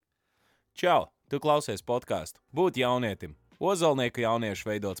Čau! Tu klausies podcastu Būt jaunietim. Ozolnieku jauniešu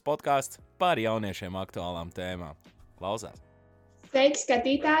veidots podcasts par jauniešiem aktuālām tēmām. Klausās! Sveiki,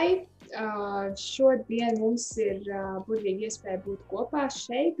 skatītāji! Šodien mums ir burvīgi iespēja būt kopā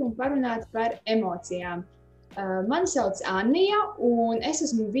šeit un parunāt par emocijām. Mani sauc Annija, un es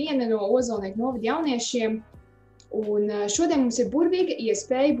esmu viena no Ozolnieku novada jauniešiem. Un šodien mums ir burvīga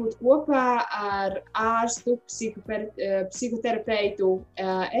iespēja būt kopā ar ārstu, psihoterapeitu,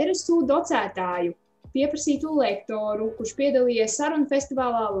 RSU docētāju, pieprasītu lektoru, kurš piedalījies sarunu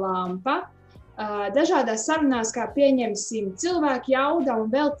festivālā Lampa, dažādās sarunās, kā pieņemsim cilvēku jauda un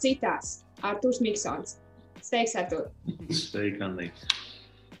vēl citās. Artūrs Miksons. Sveiks, Artūr! Sveiki, Annija!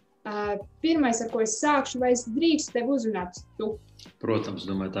 Pirmais, ar ko es sākšu, vai es drīkstu tevi uzrunāt tu? Protams,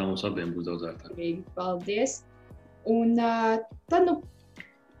 domāju, tā mums abiem būs daudz ērtāk. Paldies! Un tad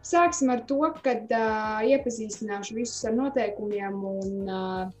sāksim ar to, kad iepazīstināšu visus ar noteikumiem un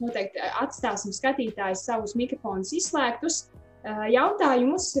noteikti atstāsim skatītājus savus mikrofonus izslēgtus.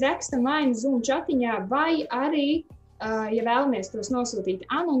 Jautājumus rakstam vai nu Zoom chatiņā, vai arī, ja vēlamies tos nosūtīt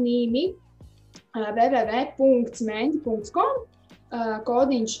anonīmi, www.mendi.com.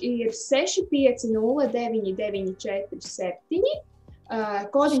 Kodiņš ir 650997.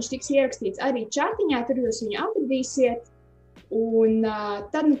 Kodiņš tiks ierakstīts arī chatiņā, tur jūs viņu atradīsiet. Un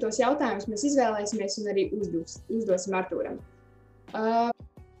tad tos jautājumus mēs izvēlēsimies un arī uzdosim Artūram.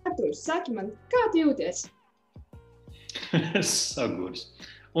 Artūrs, saki man, kā tu jūties? Saguris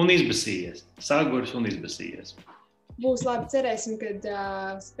un izbasījies. Saguris un izbasījies. Būs labi, cerēsim, kad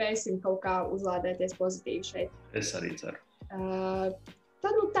spēsim kaut kā uzlādēties pozitīvi šeit. Es arī ceru.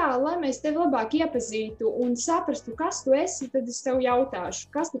 Tad tā, lai mēs tevi labāk iepazītu un saprastu, kas tu esi, tad es tev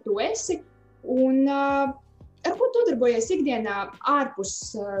jautāšu, kas tu esi un ar ko tu darbojies ikdienā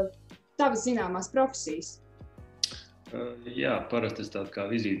ārpus tavas zināmās profesijas? Jā, parasti es tādu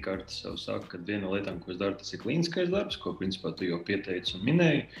kā vizītkarti sev saku, ka viena no lietām, ko es daru, tas ir klīniskais darbs, ko principā tu jau pieteici un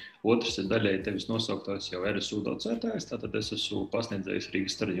minēji. Otrs ir daļēji tevis nosauktājs jau RSU docētājs, tātad es esmu pasniedzējis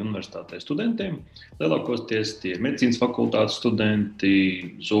Rīgas Traģiņu universitātē studentiem. Lielākoties tie ir medicīnas fakultātes studenti,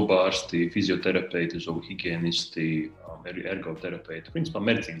 zobārsti, fizioterapeiti, zobhigienisti, ergoterapeiti. Principā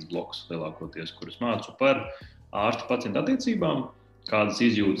medicīnas bloks lielākoties, kurus mācu par ārstu pacientu attiecībām, kādas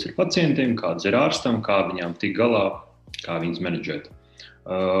izjūtas ir pacientiem, kādas ir ārstam, kā viņām tik galā, kā viņas menedžēt.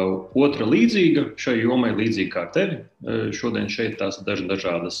 Otra līdzīga šai jomai, līdzīga kā tevi. Šodien šeit tās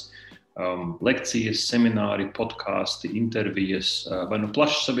dažādas lekcijas, semināri, podkāsti, intervijas, vai nu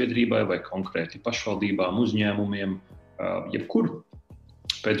plašai sabiedrībai, vai konkrēti pašvaldībām, uzņēmumiem, jebkur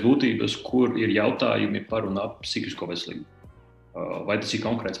pēc būtības, kur ir jautājumi par un ap psihisko veselību. Vai tas ir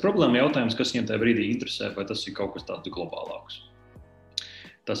konkrēts problēma jautājums, kas viņiem tajā brīdī interesē, vai tas ir kaut kas tāds globālāks.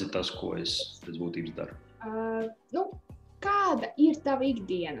 Tas ir tas, ko es pēc būtības daru. Kāda ir tava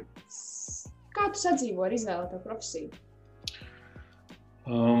ikdiena? Kā tu sadzīvo ar izvēlēto profesiju?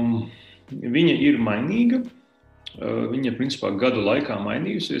 Viņa ir mainīga. Viņa principā gadu laikā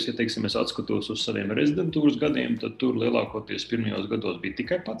mainījusies. Ja teiksim, es atskatos uz saviem rezidentūras gadiem, tad tur lielākoties pirmajos gados bija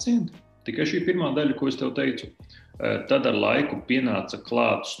tikai pacienti. Tikai šī pirmā daļa, ko es tev teicu. Tad ar laiku pienāca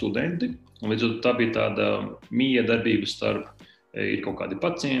klāt studenti. Un līdz ar to tā bija tāda miedarbība starp ir kaut kādi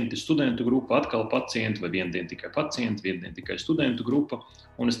pacienti, studentu grupa, atkal pacienti, vai vienu dienu tikai pacienti, vienu dienu tikai studentu grupa.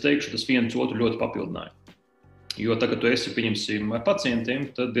 Un es teikšu, tas viens otru ļoti papildināja. Jo tā, kad tu esi, pieņemsim, ar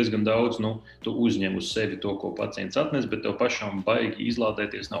pacientiem, tad diezgan daudz, tu uzņem uz sevi to, ko pacients atnes, bet tev pašam baigi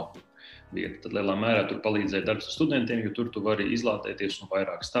izlādēties nav vieta. Tad lielā mērā tur palīdzēja darbs ar studentiem, jo tur tu vari izlādēties un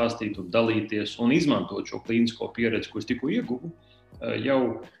vairāk stāstīt un dalīties un izmantot šo klīnisko pieredzi, ko es tikko ieguvu,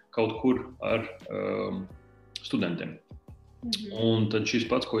 jau kaut kur ar studentiem. Un tad šis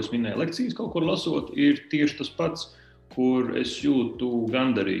pats, ko es minēju lekcijas kaut kur lasot, ir tieši tas pats, kur es jūtu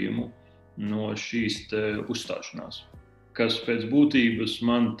gandarījumu no šīs uzstāšanās, kas pēc būtības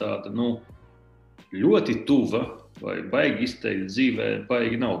man tāda, ļoti tuva vai baigi izteikt dzīvē,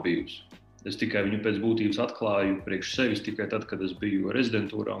 baigi nav bijusi. Es tikai viņu pēc būtības atklāju priekš sevis tikai tad, kad es biju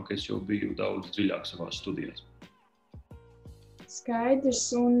rezidentūrā un ka es jau biju daudz dziļāk savās studijās. Skaidrs,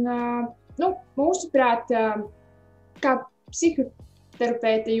 un mūsuprāt, kā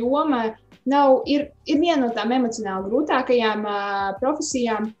psihoterapeita joma ir viena no tām emocionāli grūtākajām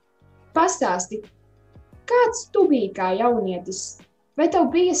profesijām. Pastāsti, kāds tu biji kā jaunietis? Vai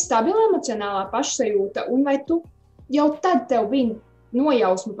tev bija stabila emocionālā pašsajūta, un vai tu jau tad tev bija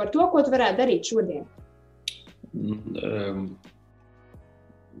nojausma par to, ko tu varētu darīt šodien?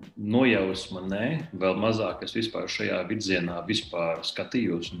 Nojausma nē, vēl mazāk es vispār šajā virzienā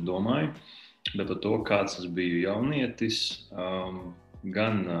skatījos un domāju. Bet par to, kāds es biju jaunietis,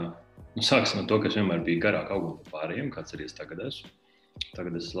 gan, sāksim ar to, ka es vienmēr biju garāk auguma pārējiem, kāds arī es tagad esmu.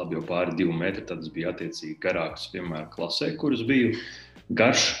 Tagad es labi jau pāri 2 metri, tad es biju attiecīgi garāks, piemēram, klasē, kuras biju.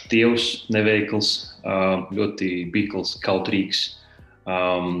 Garš, tievs, neveikls, ļoti bikls, kautrīgs.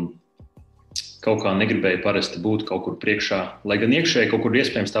 Kaut kā negribēju parasti būt kaut kur priekšā, lai gan iekšēji kaut kur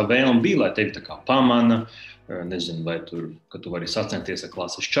iespējams tā vēlme bija, lai tevi tā kā pamana, nezinu, vai tur, ka tu vari sacensties ar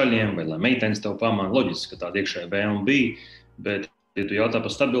klases čaļiem, vai lai meitenes tev pamana. Loģiski, ka tāda iekšēja vēlme bija, bet, ja tu jautā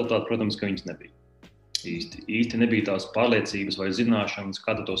par stabilitāti, protams, ka viņas nebija. Īsti nebija tās pārliecības vai zināšanas,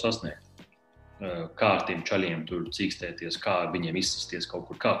 kā to sasniegt. Kā ar tiem čaļiem tur cīkstēties, kā ar viņiem izsasties kaut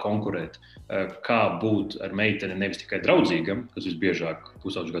kur, kā konkurēt, kā būt ar meiteni nevis tikai draudzīgam, kas visbiežāk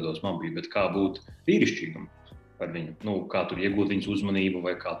pusauģu gados man bija, bet kā būt vīrišķīgam ar viņu. Kā tur iegūt viņas uzmanību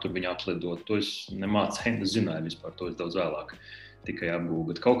vai kā tur viņu aplidot. To es nemācēju, es zināju vispār, to es daudz vēlāk tikai apgūvu.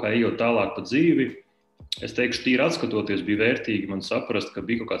 Bet kaut kā ejot tālāk pa dzīvi, es teikšu, tīri atskatoties, bija vērtīgi man saprast, ka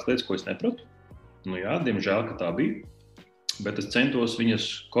bija kaut kādas lietas, ko es nepratu. Jā, diemžēl, ka tā bija, bet es centos viņas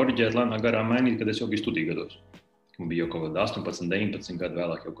koriģēt lēnā garā mainīt, kad es jau biju studiju gados. Man bija jau kaut kāda 18, 19 gadu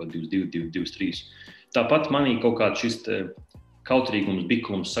vēlāk, jau kaut kāda 22, 23. Tāpat manī kaut kāds šis kautrīgums,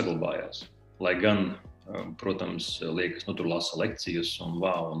 biklums saglabājās. Lai gan, protams, liekas, tur lasa lekcijas un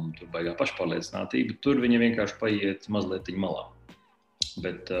tur baigā pašpārliecinātība, tur viņa vienkārši paiet mazliet malā.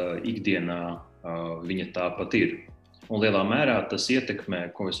 Bet ikdienā viņa tāpat ir. Un lielā mērā tas ietekmē,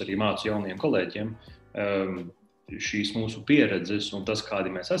 ko es arī mācu jauniem kolēģiem, šīs mūsu pieredzes un tas, kādi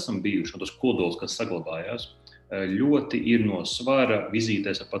mēs esam bijuši, un tas kodols, kas saglabājās, ļoti ir no svara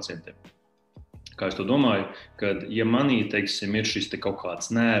vizītēs ar pacientiem. Kā es to domāju, kad, ja manī, teiksim, ir šis kaut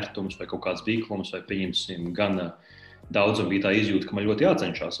kāds nērtums vai kaut kāds biklums, vai pieņemsim, gan daudzam bija tā izjūta, ka man ļoti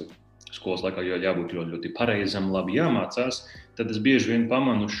jācenšās skolas laikā, jo jābūt ļoti, ļoti pareizam, labi jāmācās, tad es bieži vien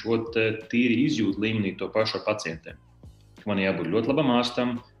pamanu šo tīri izjūtu līmenī to pašu ar pacientiem. Man jābūt ļoti labam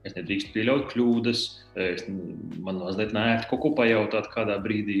ārstam, es nedrīkst pieļaut kļūdas, man mazliet neērti kaut ko pajautāt kādā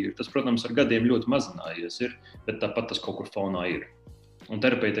brīdī. Tas, protams, ar gadiem ļoti mazinājies ir, bet tāpat tas kaut kur fonā ir. Un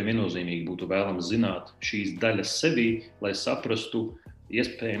terapeitiem viennozīmīgi būtu vēlams zināt šīs daļas sevī, lai saprastu,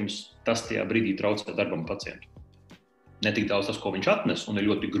 iespējams, tas tajā brīdī traucē darbam pacientu. Ne tik daudz tas, ko viņš atnes, un ir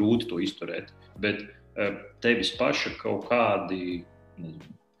ļoti grūti to izturēt, bet tevis paša kaut kādi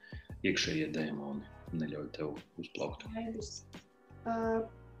iekšējie dēmoni neļauj tev uzplaukt.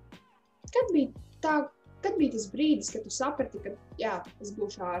 Kad bija tas brīdis, kad tu saprati, ka jā, es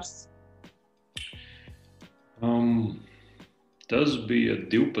būšu ārsts? Tas bija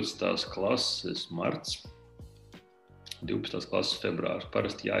 12. klases marts, 12. klases februārs.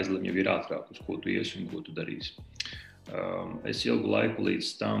 Parasti jāizlemj jau ir ātrāk, uz ko tu iesi un ko tu darīsi. Es ilgu laiku līdz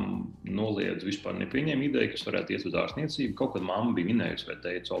tam noliedzu, vispār nepieņēmu ideju, ka es varētu iet uz ārstniecību. Kaut kad mamma bija minējusi, vai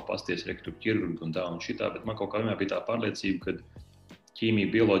teica, pasties rektu ķirurgi un tā un šitā, bet man kaut kā vienmēr bija tā pārliecība, ka ķīmija,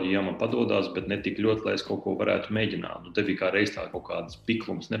 bioloģija man padodās, bet ne tik ļoti, lai es kaut ko varētu mēģināt. Te bija kā reiz tā kaut kādas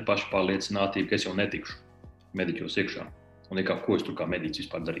piklums, ne pašpārliecinātība, ka es jau netikšu mediķos iekšā. Un nekā, ko es tur kā mediķis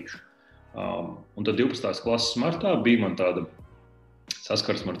vispār darīšu. Un tad 12. klases martā bija man tāda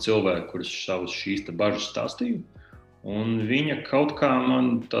saskarsme ar cilvēku, kurš savus šīs bažas stāstīja. Un viņa kaut kā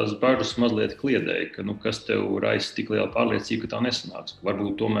man tās bažas mazliet kliedēja, ka kas tev raisa tik liela pārliecība, ka tā nesanāks. Ka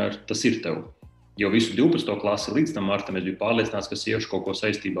varbūt tomēr tas ir tev. Jau visu 12. klasi līdz tam martam es biju pārliecināts, ka es iešu kaut ko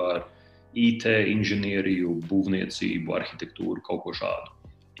saistībā ar IT, inženieriju, būvniecību, arhitektūru, kaut ko šādu.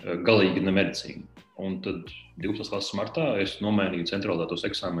 Galīgi ne medicīnu. Un tad 12. klases martā es nomainīju centralizētos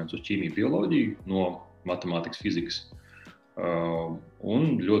eksāmenus uz ķīmiju, bioloģiju no matemātikas, fizikas.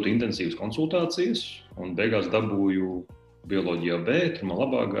 Un ļoti intensīvas konsultācijas, un beigās dabūju bioloģijā B, tur man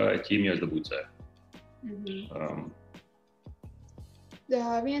labāk gāja, ķīmijā es dabūju C.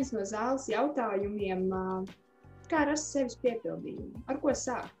 Viens no zāles jautājumiem, kā rast sevis piepildījumu? Ar ko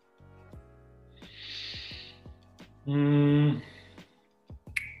sākt?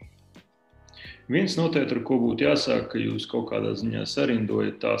 Viens noteikti, ar ko būtu jāsāk, ka jūs kaut kādā ziņā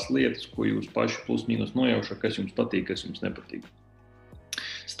sarindojat tās lietas, ko jūs paši plus mīnus nojaušat, kas jums patīk, kas jums nepatīk.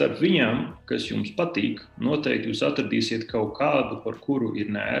 Starp viņām, kas jums patīk, noteikti jūs atradīsiet kaut kādu, par kuru ir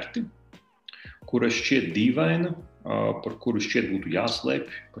neērti, kura šķiet dīvaina, par kuru šķiet būtu jāslēpj,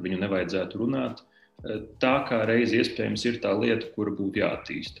 par viņu nevajadzētu runāt. Tā kā reiz iespējams ir tā lieta, kura būtu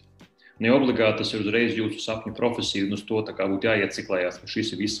jāattīsta. Ne obligāti tas ir uzreiz jūsu sapņu profesija, un uz to tā kā būtu jāieciklējās, ka šis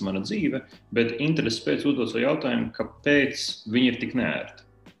ir visa mana dzīve, bet interesi pēc uzdot savu jautājumu, kāpēc viņi ir tik neērti.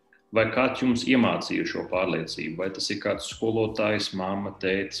 Vai kāds jums iemācīja šo pārliecību, vai tas ir kāds skolotājs, mamma,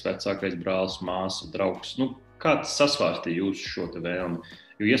 tētis, vecākais brālis, māsa, draugs. Kāds sasvārstīja jūsu šo te vēlmi?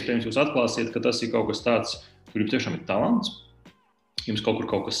 Jo iespējams jūs atklāsiet, ka tas ir kaut kas tāds, kur jums tiešām ir talants, jums kaut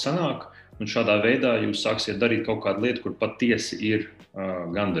kas sanāk, un šādā veidā jūs sāksiet darīt kaut kādu lietu, kur patiesi ir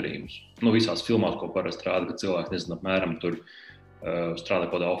gandarījums. Visās filmās, ko parasti rāda, ka cilvēki, nezinu, apmēram tur strādā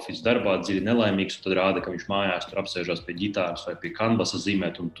kaut kādā oficiālā darbā, dziļi nelaimīgs, un tad rāda, ka viņš mājās tur apsēžās pie ģitāras vai pie kanvasa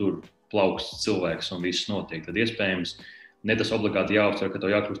zīmēt, un tur plaukst cilvēks un viss notiek. Tad iespējams, ne tas obligāti jāuztver, ka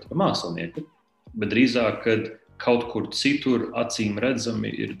tev jākļūst par mākslinieku, bet drīzāk, kad kaut kur citur acīm redzami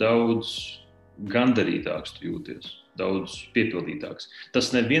ir daudz gandarītāks tu jūties, daudz piepildītāks.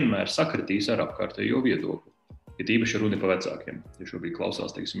 Tas nevienmēr sakritīs ar apkārtējo viedokli. Ja īpaši runa par vecākiem, ja šobrīd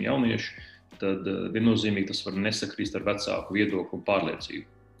klausās, teiksim, jaunieši, tad viennozīmīgi tas var nesakrist ar vecāku viedokli un pārliecību.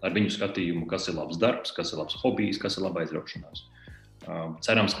 Ar viņu skatījumu, kas ir labs darbs, kas ir labs hobijs, kas ir laba aizraušanās.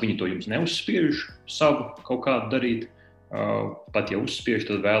 Cerams, ka viņi to jums neuzspiež savu kaut kādu darīt. Pat ja uzspiež,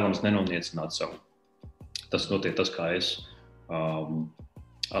 tad vēlams nenoniecināt savu. Tas notiek tas, kā es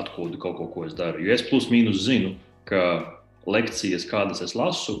atkodu kaut ko es daru. Jo es plus mīnus zinu, ka lekcijas, kādas es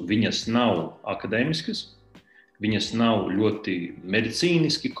lasu, viņas nav akadēmiskas, viņas nav ļoti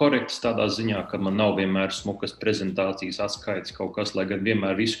medicīniski korektas tādā ziņā, ka man nav vienmēr smukas prezentācijas, atskaites kaut kas, lai gan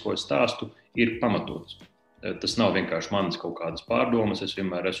vienmēr visu, ko es stāstu, ir pamatots. Tas nav vienkārši manas kaut kādas pārdomas, es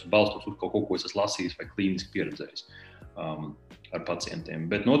vienmēr esmu balstos uz kaut ko es esmu lasījis vai klīniski pieredzējis ar pacientiem.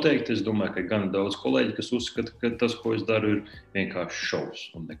 Bet noteikti es domāju, ka ir gan daudz kolēģi, kas uzskata, ka tas, ko es daru, ir vienkārši šovs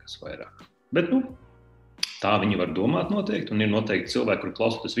un nekas vairāk. Bet, tā viņi var domāt noteikti, un ir noteikti cilvēki, kur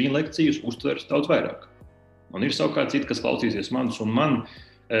klausoties viņa lekcijas, uztvers daudz vairāk. Un ir savukārt citi, kas klausīsies manis, un man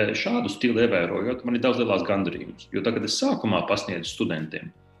šādu stilu ievērojot, man ir daudz lielās gandarījums. Jo tagad es sākumā pasniedzu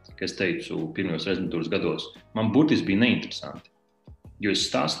studentiem, ka es teicu pirmajos rezidentūras gados, man burtiski bija neinteresanti. Jo es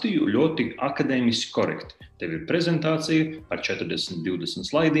stāstīju ļoti akadēmiski korekti. Tev ir prezentācija ar 40-20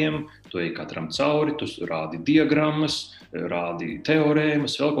 slaidiem, tu ej katram cauri, tu rādi diagrammas, rādi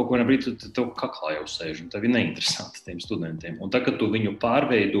teorēmas, vēl kaut ko nebrīd, tev kaklā jau sēž, un tev ir neinteresanti tiem studentiem. Un tā, kad tu viņu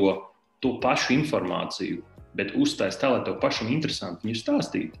pārveido to pašu informāciju, bet uzstājas tā, lai tev pašam interesanti viņu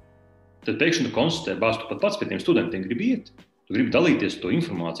stāstīt, tad pēkšņi tu konstatē, tu pat pats pie tiem studentiem gribi iet. Tu gribi dalīties ar to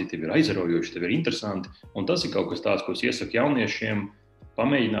informāciju, tev ir aizraujoši, tev ir interesanti. Un tas ir kaut kas tāds, ko es iesaku jauniešiem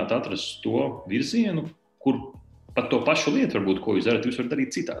pamēģināt atrast to virzienu, kur pat to pašu lietu, varbūt, ko jūs darat, jūs varat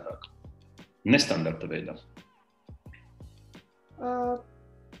darīt citādāk. Nestandarta veidā.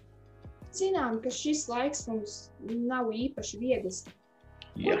 Zinām, ka šis laiks mums nav īpaši viegls.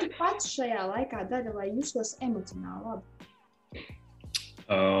 Ko tu pats šajā laikā dari, lai justos emocionāli labi?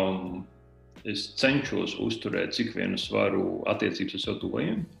 Es cenšos uzturēt, cik vien es varu attiecības ar sev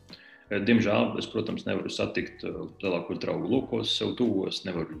tuvajiem. Diemžēl es, protams, nevaru satikt lielākos draugu lokos, sev tuvos,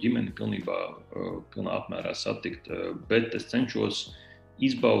 nevaru ģimeni pilnā apmērā satikt, bet es cenšos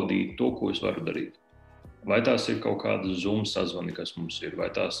izbaudīt to, ko es varu darīt. Vai tās ir kaut kādas Zoom sazvani, kas mums ir, vai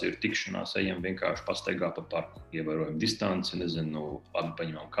tās ir tikšanās, ejam vienkārši pastaigā pa parku, ievērojam distanci, abi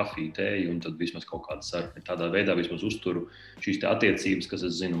paņemam kafiju, tēju, un tad vismaz kaut kāda saruna. Tādā veidā vismaz uzturu šīs attiecības, kas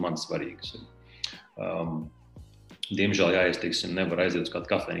es zinu man svarīgas. Diemžēl, ja es nevaru aiziet uz kādu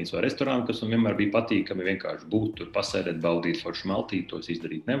kafejnīcu vai restorānu, kas man vienmēr bija patīkami vienkārši būt tur, pasēdēt, baudīt foršu maltīti, to es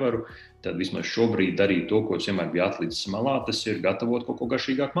izdarīt nevaru, tad vismaz šobrīd darīt to, ko es vienmēr biju atlicis malā, tas ir gatavot kaut ko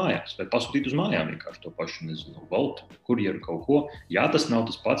garšīgāk mājās, vai pasūtīt uz mājām vienkārši to pašu, Volt, kurjeru kaut ko. Jā, tas nav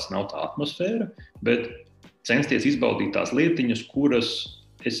tas pats, nav tā atmosfēra, bet censties izbaudīt tās lietiņas, kuras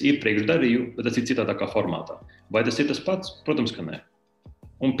es iepriekš darīju, bet tas ir citādākā formātā. Vai tas ir tas pats? Protams, ka nē.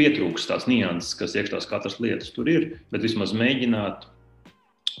 Un pietrūks tās nianses, kas iekšās katras lietas tur ir, bet vismaz mēģināt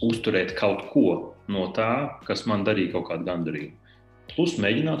uzturēt kaut ko no tā, kas man darīja kaut kādu gandarījumu. Plus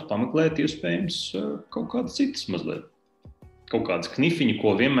mēģināt pameklēt iespējams kaut kādas citas mazliet. Kaut kādas knifiņi,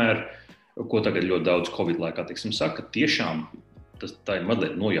 ko tagad ļoti daudz Covid laikā, saka, tiešām tā ir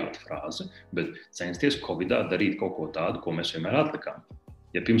mazliet nojāta frāze, bet censties Covidā darīt kaut ko tādu, ko mēs vienmēr atlikām.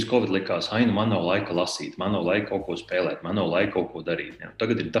 Ja pirms Covid likās, man nav laika lasīt, man nav laika kaut ko spēlēt, man nav laika kaut ko darīt. Ja?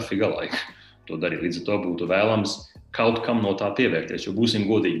 Tagad ir dafiga laika to darīt. Līdz ar to būtu vēlams kaut kam no tā pievērties. Jo būsim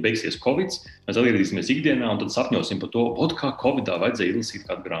godīgi, beigsies Covid, mēs atgriezīsimies ikdienā un tad sapņosim par to, kā Covidā vajadzēja izlasīt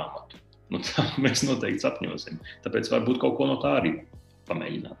kādu grāmatu. Tā mēs noteikti sapņosim. Tāpēc varbūt kaut ko no tā arī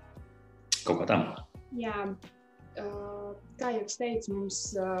pamēģināt. Kaut kā tam. Jā, kā jau es teicu, mums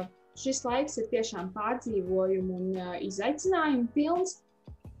šis laiks ir tiešām pārdzīvojumu un izaicinājumu pilns.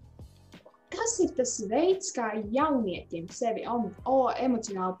 Kas ir tas veids, kā jaunietim sevi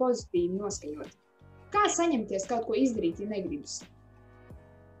emocionāli pozitīvi noskaņot? Kā saņemties kaut ko izdarīt, ja negribas?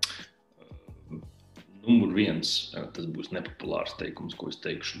 Numur 1, tas būs nepopulārs teikums, ko es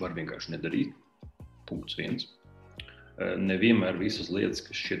teikšu, var vienkārši nedarīt. Punkts 1. Nevienmēr visas lietas,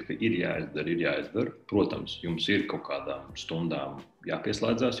 kas šķiet, ka ir jāizdara. Protams, jums ir kaut kādām stundām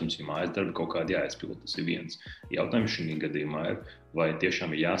jāpieslēdzās, jums ir mājas darbi kaut kādi jāizpild, tas ir viens. Jautājums šī gadījumā ir, vai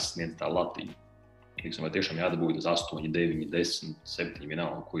tiešām ir jāsasniedz tā latiņa. Vai tiešām jādabūj tas 8, 9, 10, 7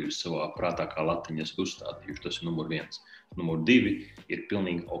 vienalga, ko jūs savā prātā kā latiņu esat uzstādījuši. Tas ir numur 1. Numur 2 ir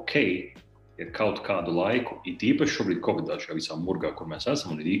pilnīgi ok, ir kaut kādu laiku, it īpaši šobrīd Covidā šajā visā murgā, kur mēs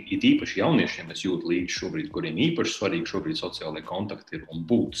esam, un it īpaši jauniešiem es jūtu līdzi šobrīd, kuriem īpaši svarīgi šobrīd sociālai kontakti ir un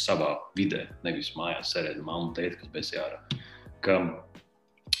būt savā vidē, nevis mājās sēdēt mammu un tēti, kas bez jārā.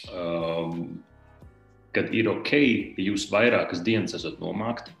 Kad ir ok, ja jūs vairākas dienas esat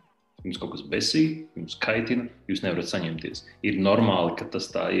nomākti, jums kaut kas besī, jums kaitina, jūs nevarat saņemties. Ir normāli, ka tas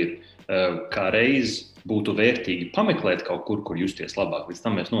tā ir. Kā reiz būtu vērtīgi pameklēt kaut kur justies labāk, līdz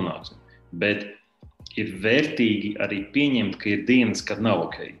tam mēs nonāksim. Bet ir vērtīgi arī pieņemt, ka ir dienas, kad nav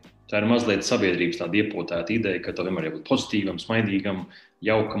ok. Tā ir mazliet sabiedrības tāda iepotēta ideja, ka tev vienmēr jābūt pozitīvam, smaidīgam,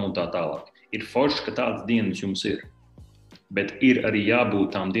 jaukam un tā tālāk. Ir forši, ka tādas dienas jums ir. Bet ir arī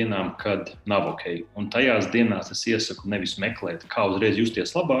jābūt tām dienām, kad nav ok. Un tajās dienās es iesaku nevis meklēt, kā uzreiz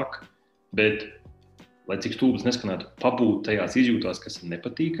justies labāk, bet, lai cik stulbas neskanētu, pabūt tajās izjūtās, kas ir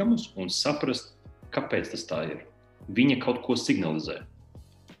nepatīkamas un saprast, kāpēc tas tā ir. Viņa kaut ko signalizē.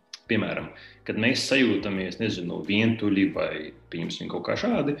 Piemēram, kad mēs sajūtamies, vientuļi vai pieņemsim kaut kā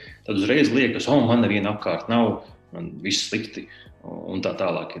šādi, tad uzreiz liekas, man neviena apkārt nav, man viss slikti un tā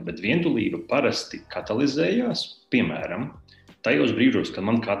tālāk. Bet vientulība parasti katalizējās, piemēram, tajos brīžos, kad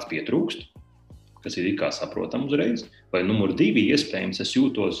man kāds pietrūkst, kas ir kā saprotam uzreiz, vai numur 2, iespējams, es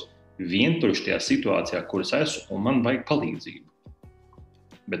jūtos vientuļš tajā situācijā, kur es esmu, un man vajag palīdzību.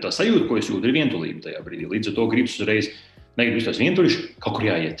 Bet tā sajūta, ko es jūtu, ir vientulība tajā brīdī. Līdz ar to gribas uzreiz, negribu justies vientuļš, kaut kur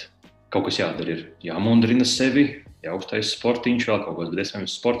jāiet. Kaut kas jādara, ir jāmundrina sevi, jāuztais sportiņš, vēl kaut kas, bet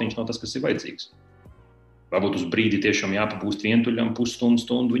es sportiņš nav tas, kas ir vajadzīgs. Varbūt uz brīdi tiešām jāpapūst vientuļam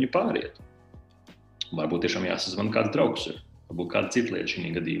pusstundu viņu pāriet. Varbūt tiešām jāsazvana kāds draugs ir. Varbūt kāda cita lieta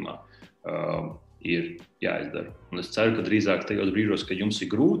šī gadījumā ir jāizdara. Un es ceru, ka drīzāk tajos brīžos, kad jums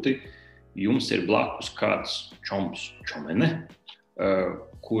ir grūti, jums ir blakus kāds čomene,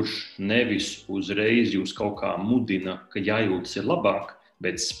 kurš nevis uzreiz jūs kaut kā mudina, ka jājūtas ir labāk,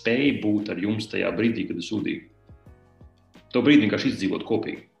 bet spēj būt ar jums tajā brīdī, kad ir sūdīgi. To brīdi vienkārši izdzīvot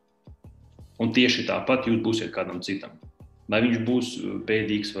kopīgi. Un tieši tāpat jūs būsiet kādam citam. Vai viņš būs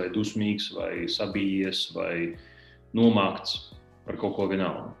bēdīgs, vai dusmīgs, vai sabījies, vai nomākts par kaut ko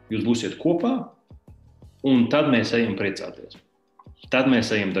vienalga. Jūs būsiet kopā, un tad mēs ejam priecāties. Tad mēs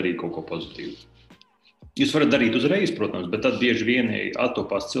ejam darīt kaut ko pozitīvu. Jūs varat darīt uzreiz, protams, bet tad bieži vien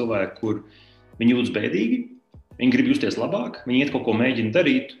attopās cilvēki, kur viņi jūtas bēdīgi, viņi grib justies labāk, viņi iet kaut ko mēģina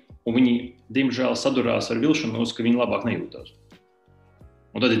darīt, un viņi, diemžēl, sadurās ar vilšanos, ka viņi labāk nejūtās.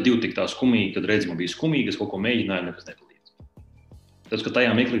 Un tad ir 2 tik tā skumīgi, kad redz man bija skumīgi, es kaut ko mēģināju, nekas nepalīdz. Tas, ka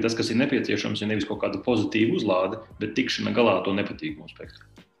tajā mirklī tas, kas ir nepieciešams, ir nevis kaut kāda pozitīva uzlāde, bet tikšana galā to nepatīkamu spektru.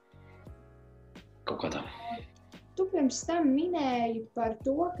 Kaut kā tā. Tu pirms tam minēji par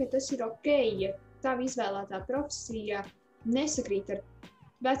to, ka tas ir ok, ja tava izvēlētā profesija nesakrīt ar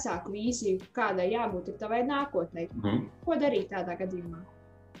vecāku vīziju, kādai jābūt ir tavai nākotnei. Ko darīt tādā gadījumā?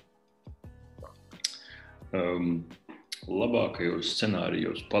 Labākajos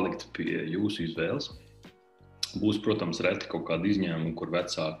scenārijos palikt pie jūsu izvēles. Būs, protams, reti kaut kādi izņēmumi, kur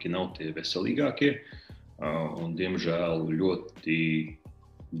vecāki nav tie veselīgākie un, diemžēl, ļoti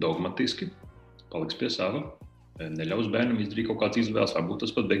dogmatiski paliks pie sava. Neļaus bērnam izdarīt kaut kādas izvēles, varbūt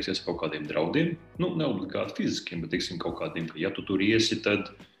tas pat beigsies kaut kādiem draudiem. Neobligāti fiziskiem, bet kaut kādiem, ka ja tu tur iesi,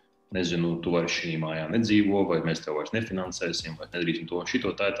 tad, tu vairs šī mājā nedzīvo, vai mēs tev vairs nefinansēsim, vai nedarīsim to.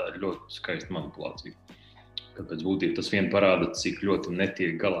 Šito tā ir ļoti skaista manipulācija. Kad pēc būtības tas vien parāda, cik ļoti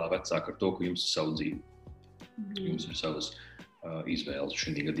netiek galā vecāki ar to, ka jums ir savu dzīvi. Jums ir savas izvēles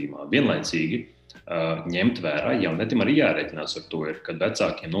šī gadījumā. Vienlaicīgi ņemt vērā, jaunietim arī jārēķinās ar to, kad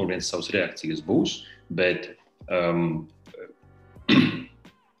vecākiem viens savas reakcijas būs, bet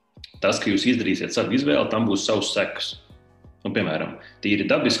tas, ka jūs izdarīsiet savu izvēli, tam būs savs sekas. Piemēram, tīri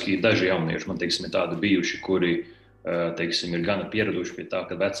dabiski daži jaunieši, man ir tādi bijuši, kuri ir gana pieraduši pie tā,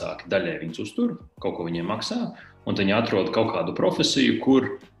 ka vecāki daļai viņus uztur, kaut ko viņiem maksā, un viņi atrod kaut kādu profesiju,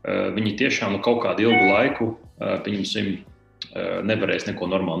 kur viņi tiešām kaut kādu ilgu laiku, nevarēs neko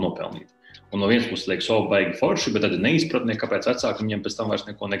normāli nopelnīt. Un no vienas puses liekas, baigi forši, bet tad ir neizpratne, kāpēc vecāki viņiem pēc tam vairs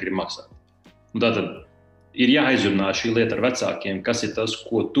neko negrib maksāt. Un tātad ir jāizrunā šī lieta ar vecākiem, kas ir tas,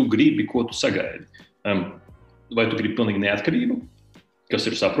 ko tu gribi, ko tu sagaidi. Vai tu gribi pilnīgi neatkarību, kas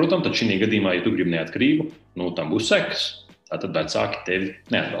ir saprotam, tad šī gadījumā, ja tu gribi neatkarību, tam būs sekas. Tātad vecāki tevi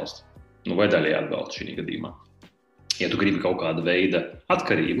neatbalsta. Vai daļai atbalsta šī gadījumā. Ja tu gribi kaut kāda veida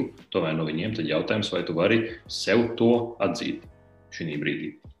atkarību, tomēr no viņiem, tad jautājums, vai tu vari sev to atzīt šī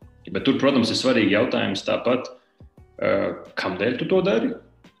brīdī. Bet tur, protams, ir svarīgi jautājums tāpat, kamdēļ tu to dari,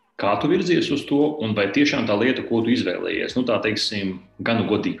 kā tu virzies uz to, un vai tiešām tā lieta, ko tu izvēlējies, gana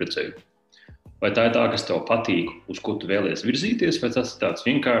godīgi pret sevi. Vai tā ir tā, kas tev patīk, uz ko tu vēlies virzīties, vai tas ir tāds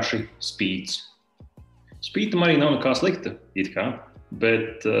vienkārši spīts? Spītam arī nav nekā slikta, it kā,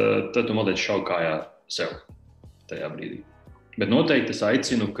 bet tad tu mazliet šauj kājā sev tajā brīdī. Bet noteikti es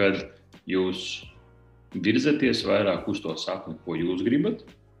aicinu, kad jūs virzaties vairāk uz to sapni, ko jūs gribat,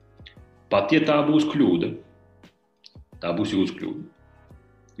 pat ja tā būs kļūda, tā būs jūsu kļūda.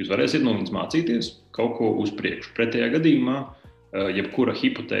 Jūs varēsiet no viņas mācīties kaut ko uz priekšu. Pretējā gadījumā, jebkura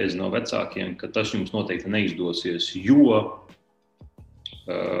hipotēze no vecākiem, ka tas jums noteikti neizdosies, jo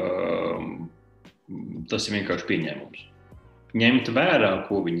tas ir vienkārši pieņēmums. Ņemt vērā,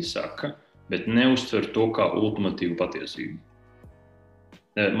 ko viņi saka, bet neuztver to kā ultimatīvu patiesību.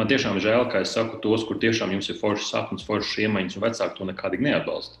 Man tiešām žēl, ka es saku tos, kur tiešām jums ir foršs sapnis, foršs iemaņas un vecāki to nekādīgi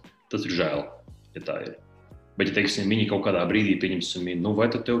neatbalsta. Tas ir žēl, ja tā ir. Bet, ja teiksim, viņi kaut kādā brīdī pieņemsim, vai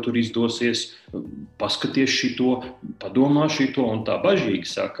tad tev tur izdosies, paskaties šito, padomā šito un tā bažīgi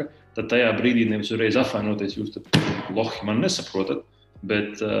saka, tad tajā brīdī nevis uzreiz apvainoties, jūs tad lohi man nesaprotat,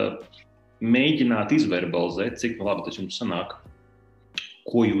 bet mēģināt izverbalizēt, cik labi tas jums sanāk,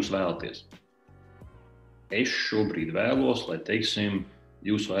 ko jūs vēlaties. Es šobrīd vēlos, lai, teiksim,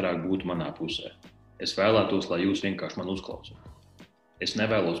 jūs vairāk būtu manā pusē. Es vēlētos, lai jūs vienkārši man uzklausāt. Es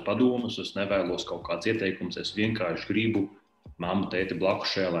nevēlos padomus, es nevēlos kaut kāds ieteikums, es vienkārši gribu mammu, tēti blakus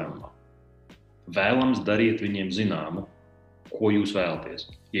šajā lēmumā. Vēlams dariet viņiem zināmu, ko jūs vēlaties.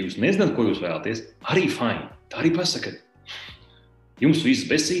 Ja jūs nezināt, ko jūs vēlaties, arī fine, tā arī pasakat. Jums viss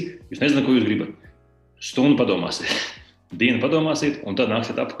besī, jūs nezināt, ko jūs gribat. Stundu padomāsiet, dienu padomāsiet, un tad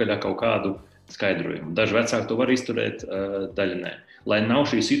nāksiet apakaļ kaut kādu skaidrojumu. Daži vecāki to var izturēt, daļa nē. Lai nav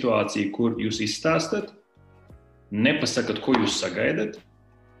šī situācija, kur jūs izstāstat, nepasakat, ko jūs sagaidat,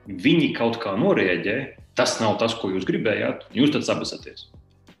 viņi kaut kā norēģē, tas nav tas, ko jūs gribējāt, jūs tad sabasaties.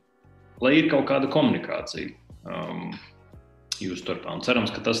 Lai ir kaut kāda komunikācija jūsu starpā, un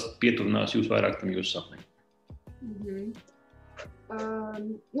cerams, ka tas pietuvinās jūs vairāk tam jūsu sapnim.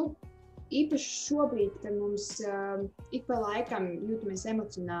 Īpaši šobrīd, kad mums ik pa laikam jūtamies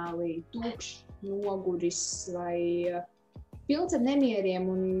emocionāli tukšs, noguris vai pilns ar nemieriem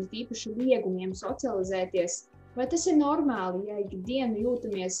un īpaši liegumiem socializēties, vai tas ir normāli, ja ikdienu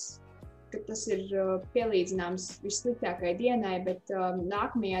jūtamies, ka tas ir pielīdzināms vissliktākajai dienai, bet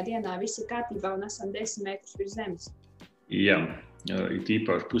nākamajā dienā viss ir kārtībā un esam 10 metrus virs zemes? Jā,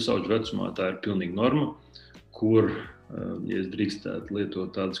 īpaši pusauģu vecumā tā ir pilnīgi norma, kur, ja es drīkstētu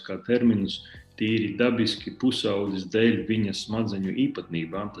lietot tādus kā terminus, tīri dabiski pusaudzes dēļ viņa smadzeņu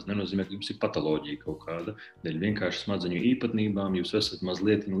īpatnībām, tas nenozīmē, ka jums ir patoloģija kaut kāda, dēļ vienkārši smadzeņu īpatnībām jūs esat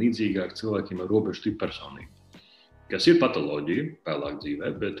mazliet līdzīgāk cilvēkiem ar robežu tipu personību. Kas ir patoloģija vēlāk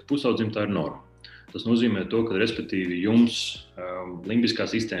dzīvē, bet pusaudzim tā ir norma. Tas nozīmē to, ka respektīvi jums limbiskā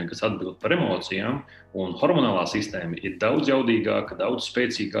sistēma, kas atbild par emocijām, un hormonālā sistēma ir daudz jaudīgāka, daudz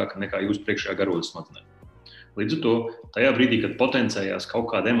spēcīgāka nekā jūsu priekšējā garodas smadzenē. Līdz ar to, tajā brīdī, kad potenciējās kaut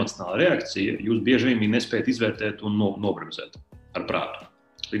kāda emocionāla reakcija, jūs bieži vien nespējat izvērtēt un nobremzēt ar prātu.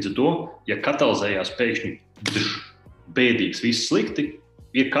 Līdz ar to, ja katalizējās pēkšņi bēdīgs, viss slikti,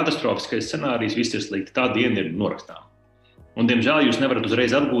 ir katastrofiskais scenārijs, viss ir slikti, tā diena ir norakstām. Un, diemžēl, jūs nevarat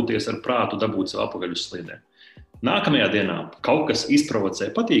uzreiz atgūties ar prātu, dabūt sev apakaļ uz sliedēm. Nākamajā dienā kaut kas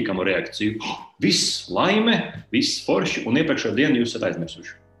izprovocē patīkamu reakciju, viss laime, viss forši, un iepriekšējā dienu jūs esat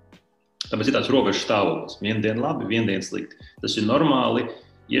aizmirsuši. Tāpēc ir tāds robežu stāvoklis. Vienu dienu labi, vienu dienu slikti. Tas ir normāli,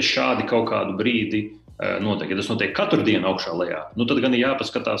 ja šādi kaut kādu brīdi notiek. Ja tas notiek katru dienu augšā lejā, tad gan ir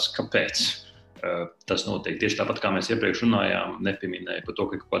jāpaskatās, kāpēc tas notiek. Tieši tāpat, kā mēs iepriekš runājām, nepieminēja par to,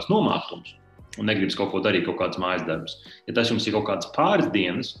 ka ir kaut kāds nomāktums un negribas kaut ko darīt, kaut kāds mājas darbs. Ja tas jums ir kaut kāds pāris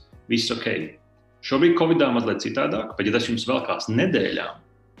dienas, viss ok. Šobrīd Covidā mazliet citādāk, bet ja tas jums vēl kāds nedēļām,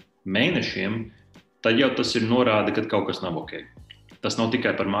 mēnešiem, tad jau tas ir norāde, ka kaut kas nav ok. Tas nav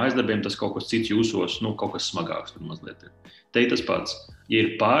tikai par mājas darbiem, tas kaut kas cits jūsos, kaut kas smagāks tur mazliet ir. Te ir tas pats. Ja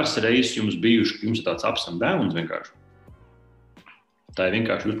ir pāris reizes jums bijuši, ka jums ir tāds ups and downs vienkārši, tā ir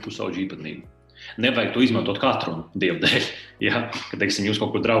vienkārši jūsu pusauģu īpatnība. Nevajag to izmantot katru dievu dēļ. Ja? Kad, teiksim, jūs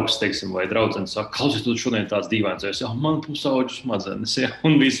kaut ko draugs, teiksim, vai draudzenes saka, klausies, tu šodien tāds dīvains, ja man pusauģu smadzenes, ja?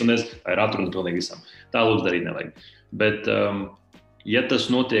 Un visu, un es ir atruna pilnīgi visam. Tā lūdzu darīt nevajag. Bet, ja tas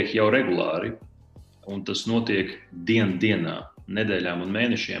notiek jau regulāri, un tas notiek dienā, nedēļām un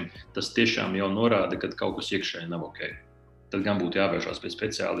mēnešiem, tas tiešām jau norāda, ka kaut kas iekšēji nav ok. Tad gan būtu jāvēršās pie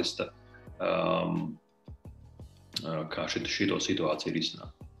speciālista, kā šito situāciju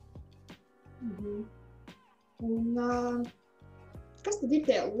risināt. Un, kas tad ir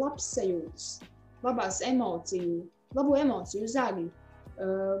tie labs sajūtas, labo emociju zāgi?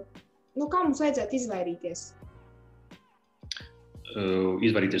 Kā mums vajadzētu izvairīties?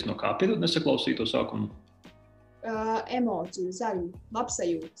 Izvairīties no kā, piedod, nesaklausīju to sākumu? emociju, zaļu,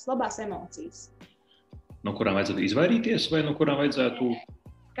 labsajūtas, labās emocijas. No kurām vajadzētu izvairīties vai no kurām vajadzētu?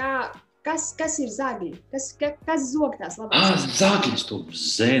 Kas ir zagļi? Kas zog tās labās? Zagļus, to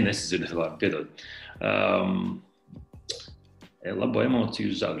zēni, es dzirdēju vārdu, piedod. Labo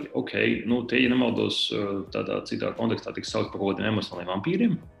emociju zagļi. Ok, tie, ja nemaldos, tādā citā kontekstā tiks saukt par kaut kādiem emocionāliem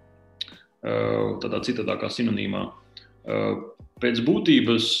vampīriem. Tādā citādākā sinonīmā. Pēc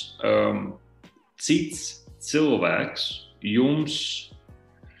būtības cits cilvēks jums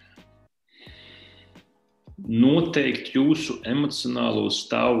noteikti jūsu emocionālo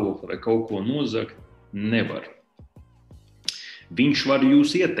stāvokli vai kaut ko nozagt nevar. Viņš var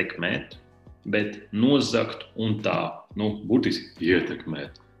jūs ietekmēt, bet nozagt un tā, burtiski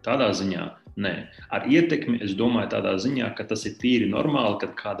ietekmēt. Tādā ziņā nē. Ar ietekmi es domāju tādā ziņā, ka tas ir tīri normāli,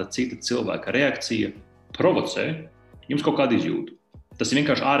 kad kāda cita cilvēka reakcija provocē jums kaut kādu izjūtu. Tas ir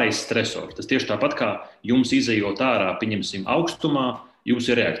vienkārši ārējs stresors. Tas tieši tāpat kā jums izejot ārā, pieņemsim augstumā, jums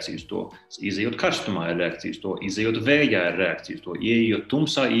ir reakcija uz to. Izejot karstumā ir reakcija uz to, izejot vējā ir reakcija uz to, ieejot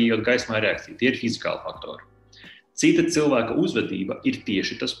tumsā, ieejot gaismā ir reakcija. Tie ir fizikāli faktori. Cita cilvēka uzvedība ir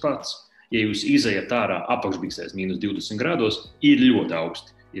tieši tas pats. Ja jūs izejat ārā apakšbiksēs -20 grādos, ir ļoti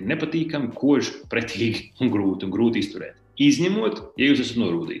augsti. Ir nepatīkami, koži, pretīgi un grūti izturēt. Izņemot, ja jūs esat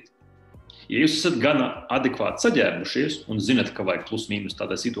norūdīti. Ja jūs esat gana adekvāti saģērbušies un zinat, ka vajag plus mīnus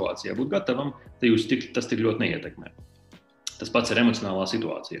tādā situācijā būt gatavam, tad jūs tas tik ļoti neietekmē. Tas pats ir emocionālā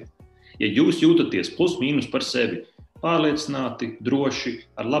situācijā. Ja jūs jūtaties plus mīnus par sevi, pārliecināti, droši,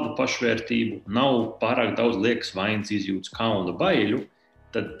 ar labu pašvērtību, nav pārāk daudz liekas vainas izjūtas, kauna, baiļu,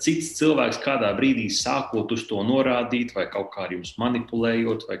 tad cits cilvēks kādā brīdī sākot uz to norādīt, vai kaut kā ar jums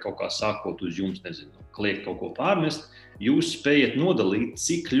manipulējot, vai kaut kā sākot uz jums, kliegt kaut ko pārmest, jūs spējat nodalīt,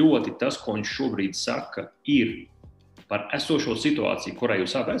 cik ļoti tas, ko viņš šobrīd saka, ir par esošo situāciju, kurā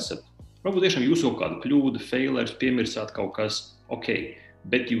jūs abi esat. Varbūt tiešām jūs kaut kādu kļūdu, failers, piemirsāt kaut kas, ok,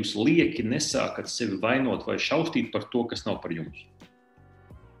 bet jūs lieki nesākat sevi vainot vai šaustīt par to, kas nav par jums.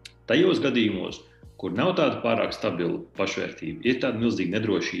 Tajos gadījumos, kur nav tāda pārāk stabila pašvērtība, ir tāda milzīga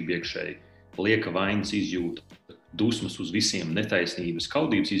nedrošība iekšēji, lieka vainas izjūta, dusmas uz visiem, netaisnības,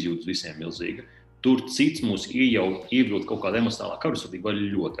 kaudības izjūta uz visiem milzīga, tur cits mūs ievilkt kaut kāda emocionālā karusodība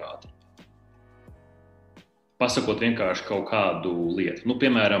ļoti ātri. Pasakot vienkārši kaut kādu lietu.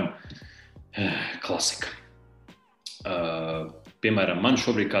 Piemēram, klasika. Piemēram, man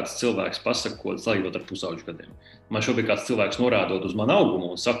šobrīd kāds cilvēks pasakot, salīdzinot ar pusauģu gadiem. Man šobrīd kāds cilvēks norādot uz manu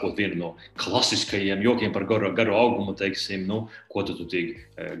augumu un sakot vienu no klasiskajiem jokiem par garu augumu, teiksim, ko tu tik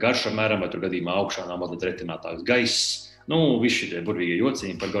garš apmēram, vai tur gadījumā augšā nav mazliet retinātāks gaiss. Visi šie burvīgie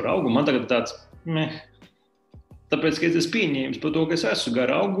jociņi par garu augumu. Man tagad tāds, tāpēc, ka es esmu pieņēmis par to, ka es esmu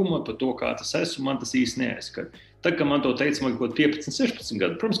gara auguma, par to, kā tas esmu, man tas īsti neaizskar. Tad, kad man to teica, man kaut 15, 16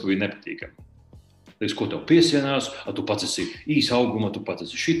 gadu, protams, ka bija nepatīkami. Teiks, ko tev piesienās, tu pats esi īsa auguma, tu pats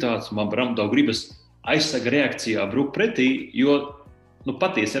esi šitāds, man tev gribas aizsaga reakcijā brūk pretī, jo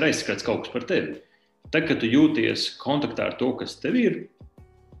patiesi ir aizskrats kaut kas par tevi. Tad, kad tu jūties kontaktā ar to, kas tev ir,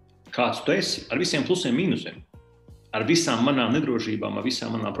 kāds tu esi, ar visiem plusiem mīnusiem, ar visām manām nedrošībām, ar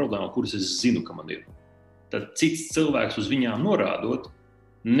visām manām problēmām, kuras es zinu, ka man ir, tad cits cilvēks uz viņām norādot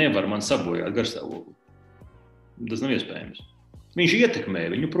nevar man sabojāt garstāvokli. Tas nav iespējams. Viņš ietekmē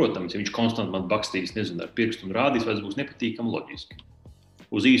viņu, protams, ja viņš konstanti man bakstīs, ar pirkstu un rādīs, vai tas būs nepatīkami loģiski.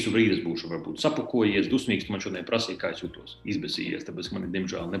 Uz īsu brīdi es būšu varbūt sapukojies, dusmīgs, tu man šodien prasīja, kā es jūtos, izbesījies, tāpēc man ir,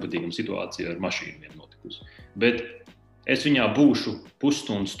 diemžēl, nepatīkama situācija ar mašīnu vien notikusi. Bet es viņā būšu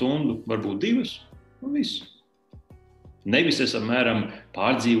pusstundu, varbūt 2, viss. Nevis es apmēram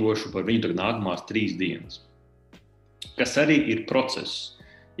pārdzīvošu par viņu tagad nākamās 3 dienas. Kas arī ir process.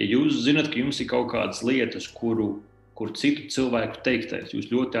 Ja jūs zinat, ka jums ir kaut kādas lietas, kur citu cilvēku teiktais jūs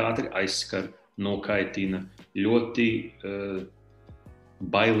ļoti ātri aizskar, nokaitina, ļoti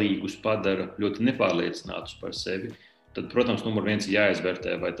bailīgus padara, ļoti nepārliecinātus par sevi, tad, protams, numur 1 ir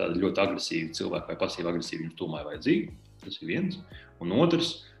jāizvērtē, vai tāda ļoti agresīva cilvēka vai pasīva agresīva jums tūmā vajadzīga. Tas ir viens. Un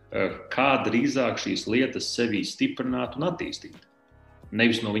otrs, kā drīzāk šīs lietas sevī stiprināt un attīstīt.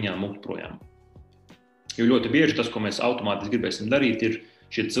 Nevis no viņām mūkt projām. Jo ļoti bieži tas, ko mēs automātiski gribēsim darīt, ir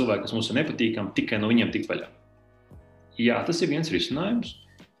šie cilvēki, kas mums ir nepatīkami, tikai no viņiem tikt vaļā. Jā, tas ir viens risinājums,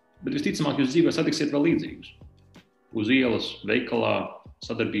 bet visticamāk jūs dzīvē satiksiet vēl līdzīgus. Uz ielas, veikalā,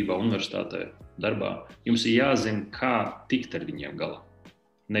 sadarbībā, universitātē, darbā. Jums ir jāzina, kā tikt ar viņiem galā,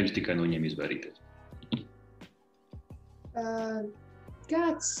 nevis tikai no viņiem izvairīties.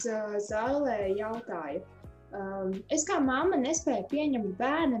 Kāds zālē jautāja, es kā mamma nespēju pieņemt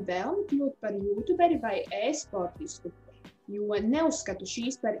bērna vēlmi kļūt par youtuberi vai e-sportistu, jo neuzskatu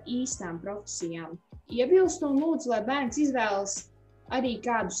šīs par īstām profesijām. Iebilstu un lūdzu, lai bērns izvēlas arī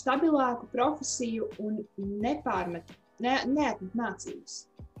kādu stabilāku profesiju un neatmet mācības?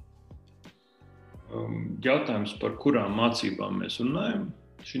 Jautājums, par kurām mācībām mēs runājam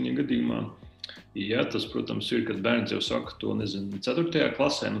šī gadījumā. Ja tas, protams, ir, kad bērns jau saka to, 4.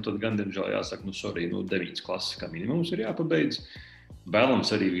 klasē, tad gan, diemžēl, jāsaka, 9. klases kā minimums ir jāpabeidz.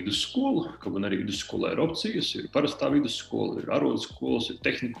 Vēlams arī vidusskola, kaut gan arī vidusskolā ir opcijas, ir parastā vidusskola, ir arodskolas, ir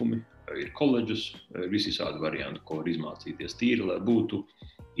tehnikumi, ir koledžas, visi šādi varianti, ko var izmācīties tīri, lai būtu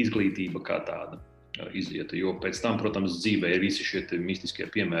izglītība kā tāda izieta. Jo pēc tam, protams, dzīvē ir visi šie mistiskie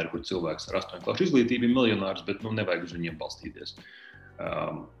piemēri, kur cilvēks ar 8 klašu izglītību ir miljonārs, bet nevajag uz viņiem balstīties.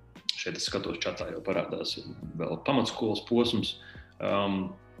 Šeit es skatos čatā, jau parādās vēl pamatskolas posms.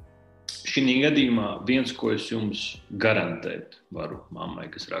 Šī gadījumā viens, ko es jums garantēt varu mammai,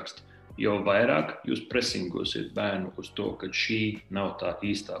 kas raksta, jo vairāk jūs presingosiet bērnu uz to, ka šī nav tā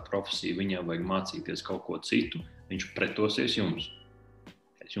īstā profesija, viņam vajag mācīties kaut ko citu, viņš pretosies jums.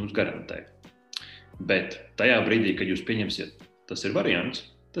 Es jums garantēju. Bet tajā brīdī, kad jūs pieņemsiet, tas ir variants,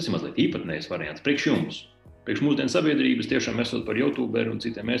 tas ir mazliet īpatnējs variants priekš jums. Priekš mūsdienu sabiedrības tiešām esot par YouTuberu un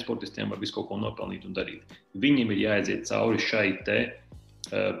citiem e-sportistiem var visu kaut ko nopelnīt un darīt. Viņiem ir jāaiziet cauri šai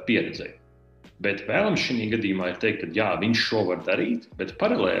pieredzei. Bet vēlams šī gadījumā ir teikt, ka jā, viņš šo var darīt, bet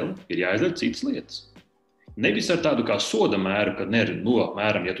paralēli ir jāizdara citas lietas. Nevis ar tādu kā soda mēru, ka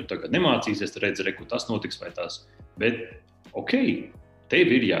mēram, ja tu tagad nemācīsies, tad redzi, ko tas notiks vai tas. Bet,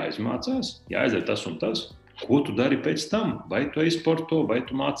 tev ir jāizmācās, jāizdara tas un tas. Ko tu dari pēc tam? Vai tu ej sporto, vai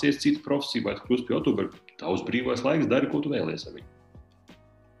tu mācies citu profesiju, vai tu kļūsi par YouTuberu? Tavs brīvais laiks dari, ko tu vēlies ar viņu.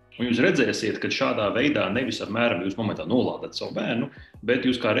 Un jūs redzēsiet, ka šādā veidā nevis ar mēram jūs momentā nolādāt savu bērnu, bet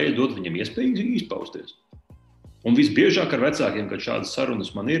jūs kā reiz dod viņam iespēju izpausties. Un visbiežāk ar vecākiem, kad šādas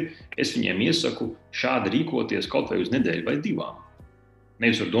sarunas man ir, es viņiem iesaku šādi rīkoties kaut vai uz nedēļu vai 2.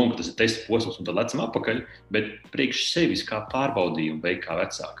 Nevis ar domu, ka tas ir testa posms un tad lecam atpakaļ, bet priekš sevis kā pārbaudījumu veikt kā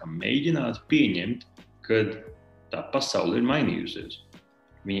vecākam mēģināt pieņemt, kad tā pasaule ir mainījusies.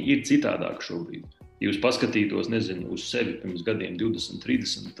 Viņa ir citādāka šobrīd. Ja jūs paskatītos, uz sevi pirms gadiem 20,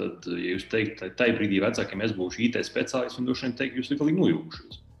 30, tad, ja jūs teikt, tajā brīdī vecākiem es būšu IT speciālists, un droši vien teikt, jūs ir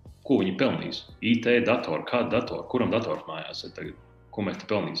nojūgušies. Ko viņi pelnīs? IT datoru, kādu datoru, kuram dators mājās ir tagad? Ko mēs te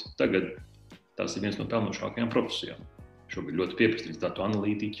pelnīsim? Tagad tas ir viens no pelnošākajām profesijām. Šobrīd ļoti pieprasīts datu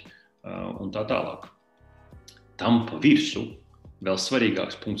analītiķi un tā tālāk. Tam pa virsu vēl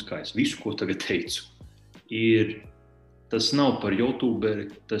svarīgāks punkts, kā es visu, ko tagad teicu, ir tas nav par YouTuberi,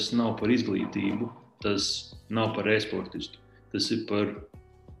 tas nav par izglītību, tas nav par e-sportistu. Tas ir par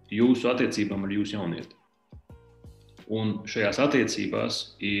jūsu attiecībām ar jūsu jaunieti. Un šajās attiecībās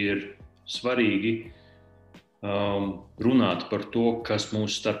ir svarīgi runāt par to, kas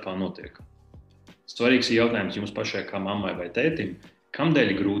mūsu starpā notiek. Svarīgs ir jautājums jums pašai kā mammai vai tētim, kamdēļ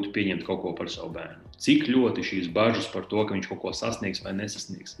ir grūti pieņemt kaut ko par savu bērnu. Cik ļoti šīs bažas par to, ka viņš kaut ko sasniegs vai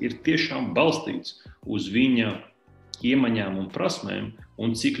nesasniegs, ir tiešām balstīts uz viņa iemaņām un prasmēm,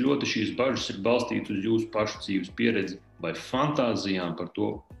 un cik ļoti šīs bažas ir balstītas uz jūsu pašu dzīves pieredzi vai fantāzijām par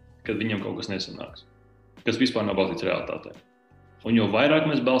to, kad viņam kaut kas nesanāks, kas vispār nav balstīts realitātē. Un jo vairāk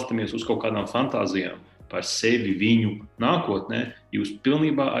mēs balstamies uz kaut kādām fantāzijām par sevi, viņu nākotnē, jūs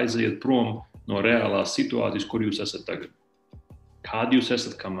pilnībā aiziet prom no reālās situācijas, kur jūs esat tagad. Kādi jūs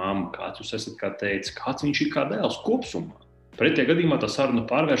esat kā mamma, kāds jūs esat kā tētis, kāds viņš ir kā dēls kopsumā. Pretējā gadījumā tā saruna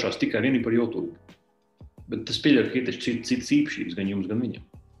pārvēršas tikai vienīgi par YouTube. Bet tas pieļauj, ka ir taču citas īpašības gan jums, gan viņam.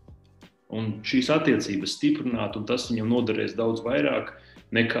 Un šīs attiecības stiprināt, un tas viņam noderēs daudz vairāk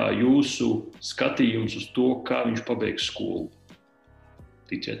nekā jūsu skatījums uz to, kā viņš pabeigs skolu.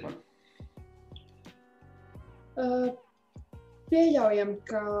 Ticiet man. Pieļaujam,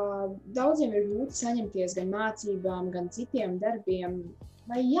 ka daudziem ir grūti saņemties gan mācībām, gan citiem darbiem.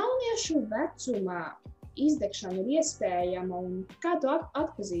 Vai jauniešu vecumā izdegšana ir iespējama un kā to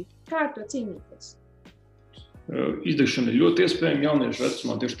atpazīt, kā ar to cīnīties? Izdegšana ir ļoti iespējama jauniešu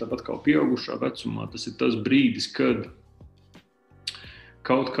vecumā, tieši tāpat kā pieaugušā vecumā. Tas ir tas brīdis, kad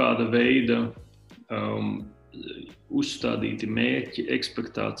kaut kāda veida uzstādīti mērķi,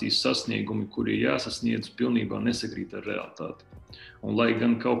 ekspektācijas, sasniegumi, kuri ir jāsasniedz, pilnībā nesakrīt ar realitāti. Un lai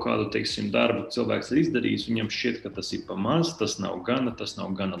gan kaut kādu, darbu cilvēks ir izdarījis, viņam šķiet, ka tas ir pa maz, tas nav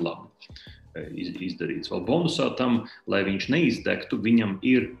gana labi izdarīts. Vēl bonusā tam, lai viņš neizdegtu, viņam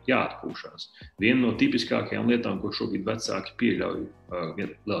ir jāatpūšās. Viena no tipiskākajām lietām, ko šobrīd vecāki pieļauj,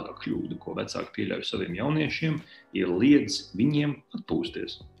 lielākā kļūda, ko vecāki pieļauj saviem jauniešiem, ir liedz viņiem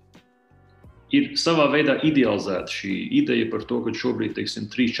atpūsties. Ir savā veidā idealizēta šī ideja par to, ka šobrīd,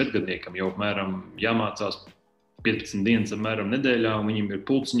 3-4 gadniekam jau apmēram jāmācās 15 dienas apmēram nedēļā, un viņam ir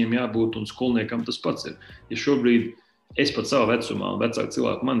pulciņiem jābūt, un skolniekam tas pats ir. Ja šobrīd Es pat savā vecumā, un vecāki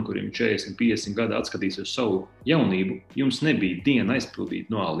cilvēki man, kuriem 40, 50 gadi atskatīsies savu jaunību, jums nebija diena aizpildīt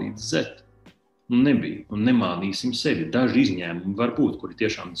no A līdz Z. Nebija, un nemānīsim sevi. Daži izņēmumi var būt, kuri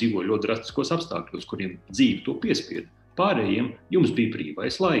tiešām dzīvo ļoti drastiskos apstākļos, kuriem dzīve to piespieda. Pārējiem jums bija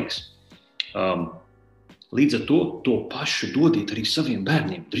brīvais laiks. Līdz ar to pašu dodiet arī saviem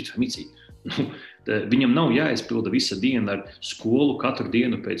bērniem, Drit vai Micī. Viņam nav jāizpilda visa diena ar skolu katru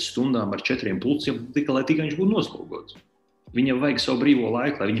dienu pēc stundām ar 4 pulciem, lai tikai viņš būtu noslogots. Viņam vajag savu brīvo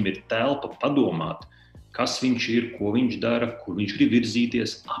laiku, lai viņam ir telpa padomāt, kas viņš ir, ko viņš dara, kur viņš grib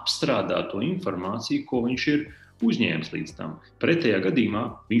virzīties, apstrādāt to informāciju, ko viņš ir uzņēmis līdz tam. Pretējā gadījumā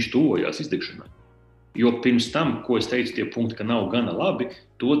viņš tuvojās izdegšanai. Jo pirms tam, ko es teicu, tie punkti, ka nav gana labi,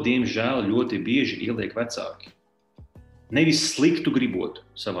 to, diemžēl, ļoti bieži ieliek vecāki. Nevis sliktu gribot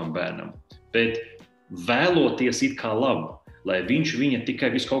savam bērnam, bet vēloties it kā labu, lai viņš viņa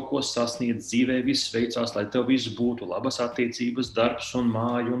tikai visu kaut ko sasniedz, dzīvē viss veicās, lai tev viss būtu, labas attiecības, darbs un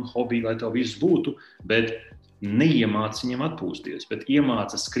māja un hobija, lai tev viss būtu, bet neiemāc viņam atpūsties, bet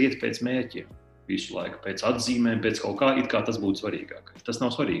iemāca skriet pēc mērķiem visu laiku, pēc atzīmēm, pēc kaut kā, it kā tas būtu svarīgākais. Tas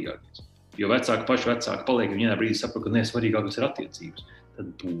nav svarīgākais. Jo paši vecāki paliek, vienā brīdī saprot, ka svarīgākas ir attiecības. Tad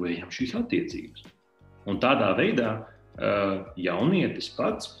būvējam šīs attiecības. Un tādā veidā jaunietis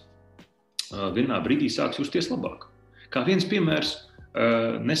pats vienā brīdī sāks justies labāk. Kā viens piemērs,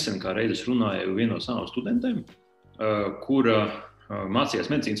 nesen kā reizes runāju vieno no savām studentēm, kura mācījās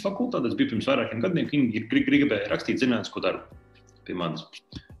medicīnas fakultātē, tas bija pirms vairākiem gadiem, ka viņi gribēja rakstīt zinātnisko darbu pie manis.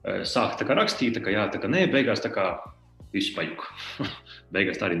 Sāka tā kā rakstīt, tā kā jā, tā kā nē, beigās tā kā visu pajuka.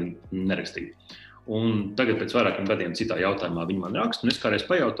 Beigās tā arī nerakstīja. Un tagad pēc vairākiem gadiem citā jautājumā viņi man raksta, un es kādreiz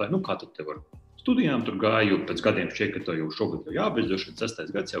pajautāju, kā tad tev ar studijām tur gāju, pēc gadiem šķiet, ka tev jau šogad jau jābeidz, 6.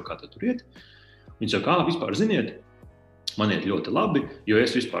 gads jau kā tad tur iet. Viņi saka, vispār ziniet, man iet ļoti labi, jo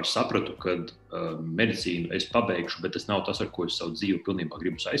es vispār sapratu, ka medicīnu es pabeigšu, bet tas nav tas, ar ko es savu dzīvi pilnībā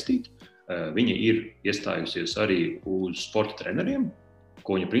gribu saistīt. Viņa ir iestājusies arī uz sporta treneriem,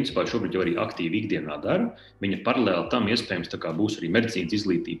 ko viņa principā šobrīd jau arī aktīvi ikdienā dara. Viņa paralēli tam iespējams tā kā būs arī medicīnas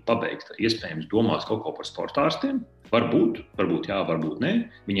izglītība pabeigta, iespējams domās kaut ko par sportārstiem. Varbūt jā, varbūt nē.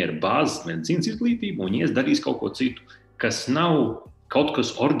 Viņa ir bāzes medicīnas izglītība un viņa darīs kaut ko citu, kas nav kaut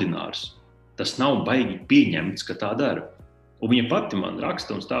kas ordinārs. Tas nav baigi pieņemts, ka tā dara. Un viņa pati man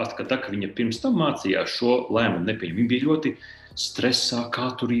raksta un stāsta, ka tā, ka viņa pirms tam mācījās šo lēmumu nepieņem. Viņa bija ļoti stresā, kā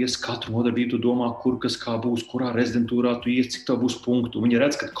tur ies, katru nodarbību tu domā, kur kas kā būs, kurā rezidentūrā tu ies, cik tev būs punktu. Un viņa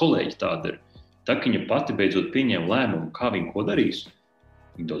redz, ka kolēģi tā dara. Tā, ka viņa pati beidzot pieņēma lēmumu, kā viņa ko darīs.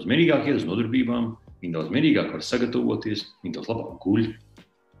 Viņa daudz mierīgāk iet uz nodarbībām, viņa daudz mierīgāk var sagatavoties, viņa daudz labāk guļ.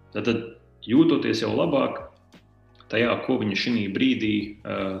 Tātad jūtoties jau labāk tajā, ko viņa šī brīdī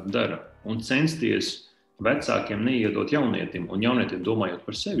dara. Un censties vecākiem neiedot jaunietim, un jaunietim domājot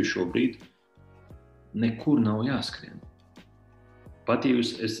par sevi šobrīd, nekur nav jāskrien. Pat ja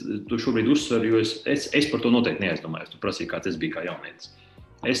es to šobrīd uzsveru, jo es par to noteikti neaizdomājos. Tu prasīji, kāds es biju kā jaunietis.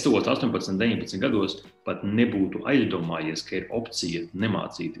 Es savos 18, 19 gados pat nebūtu aizdomājies, ka ir opcija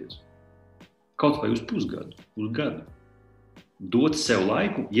nemācīties. Kaut vai uz pusgadu, uz gadu. Dot sev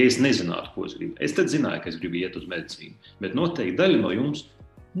laiku, ja es nezinātu, ko es gribu. Es tad zināju, ka es gribu iet uz medicīnu, bet noteikti daļa no jums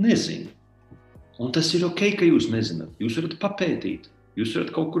nezina. Un tas ir ok, ka jūs nezināt. Jūs varat papētīt. Jūs varat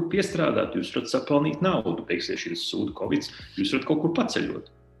kaut kur piestrādāt, jūs varat sapelnīt naudu, beigsies šis sūdu Covid, jūs varat kaut kur paceļot,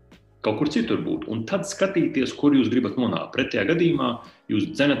 kaut kur citur būt. Un tad skatīties, kur jūs gribat nonākt. Pretējā gadījumā jūs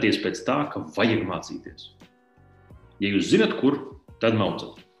dzenaties pēc tā, ka vajag mācīties. Ja jūs zinat, kur, tad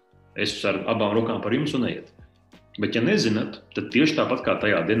maucat. Es ar abām rokām par jums un neiet. Bet ja nezinat, tad tieši tāpat kā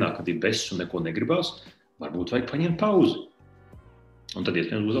tajā dienā, kad ir bess un neko negribās, varbūt vajag paņemt pauzi. Un tad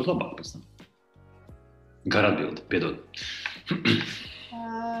iespējams būs daudz labāk pēc tam. Gara atbilde, piedod.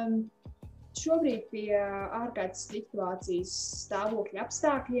 Šobrīd pie ārkārtas situācijas stāvokļa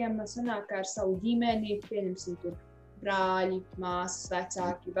apstākļiem sanāk ar savu ģimeni, pieņemsim tur brāļi, māsas,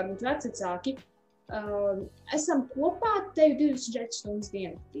 vecāki, varbūt vecvecāki. Esam kopā tevi 24 stundas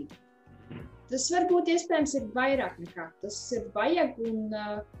diennaktī. Tas varbūt iespējams ir vairāk nekā. Tas ir vajag un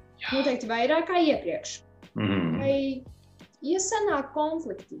noteikti vairāk kā iepriekš. Vai sanāk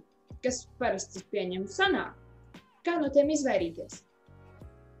konflikti, kas parasti pieņem sanāk? Kā no tiem izvairīties?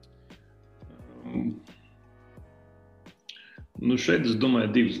 Šeit, es domāju,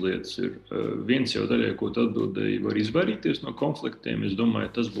 divas lietas ir. Viens jau daļai, ko tu atbildēji, var izvairīties no konfliktiem. Es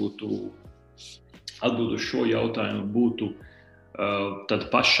domāju, tas būtu, atbild uz šo jautājumu, būtu tad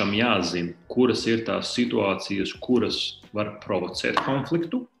pašam jāzina, kuras ir tās situācijas, kuras var provocēt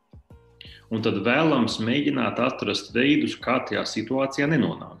konfliktu. Un tad vēlams mēģināt atrast veidus, kā tajā situācijā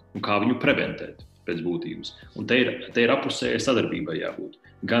nenonākt un kā viņu preventēt pēc būtības. Un te ir apusēja sadarbībai jābūt.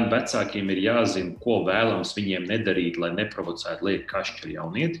 gan vecākiem ir jāzina, ko vēlams viņiem nedarīt, lai neprovocētu lieku kašķi ar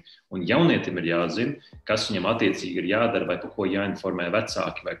jaunieti. Un jaunietim ir jāzina, kas viņam attiecīgi ir jādara, vai par ko jāinformē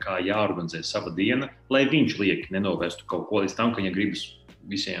vecāki, vai kā jāorganizē sava diena, lai viņš lieki nenovestu kaut ko līdz tam, ka viņa gribas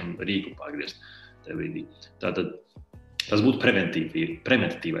visiem rīku pārgriezt tajā brīdī. Tātad tas būtu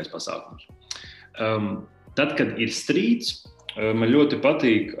preventīvais pasākums. Tad, kad ir strīds, man ļoti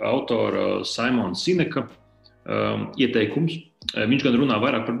patīk autora Simona Sineka ieteikums. Viņš gan runā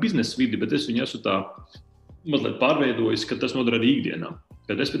vairāk par biznesa vidi, bet es viņu esmu tā mazliet pārveidojis, ka tas nodara arī ikdienā.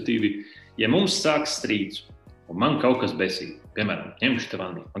 Kad, respektīvi, ja mums sāks strīds un man kaut kas besīja, piemēram, ņemšu te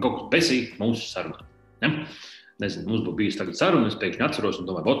vannī, man kaut kas besīja mūsu sarunā. Ja? Nezinu, mums būtu bijis tagad saruna, es pēkšņi atceros un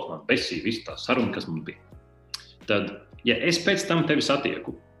domāju, ot, man besīja visu tā saruna, kas mums bija. Tad, ja es pēc tam tevi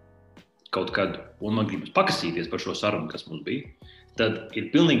satieku kaut kad un man gribas pakasīties par šo sarunu, kas mums bija, tad ir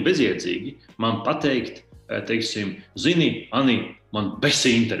pilnīgi bezjēdzīgi man pateikt, teiksim, zini, Ani, man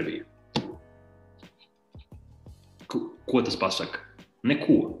besīja intervija. Ko tas pasaka?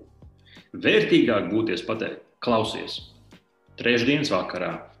 Neko. Vērtīgāk būties pateikt, klausies, trešdienas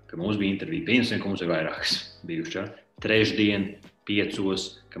vakarā, ka mums bija intervija, pieņemsim, ka mums ir vairākas bijušas, trešdien, 5,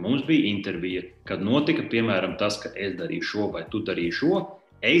 ka mums bija intervija, kad notika, piemēram, tas, ka es darīju šo vai tu darīji šo,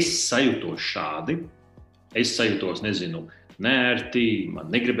 es sajūtos šādi, es sajūtos, nezinu, nērti,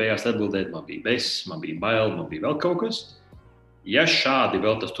 man negribējās atbildēt, man bija bess, man bija bail, man bija vēl kaut kas. Ja šādi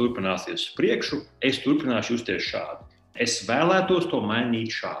vēl tas turpināsies uz priekšu, es turpināšu justies šādi. Es vēlētos to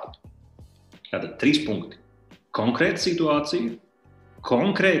mainīt šādi. Tātad 3 punkti. Konkrēta situācija,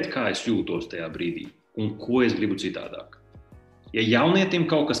 konkrēti kā es jūtos tajā brīdī un ko es gribu citādāk. Ja jaunietim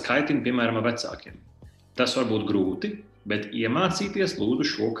kaut kas kaitina, piemēram, ar vecākiem, tas var būt grūti, bet iemācīties lūdzu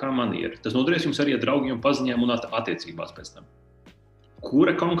šo, kā man ir. Tas noderēs jums arī ar draugiem, paziņām un attiecībās pēc tam.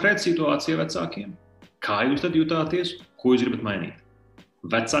 Kura konkrēta situācija vecākiem? Kā jūs tad jūtāties? Ko jūs gribat mainīt?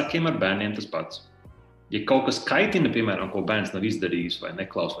 Vecākiem ar bērniem tas pats. Ja kaut kas kaitina, piemēram, ko bērns nav izdarījis vai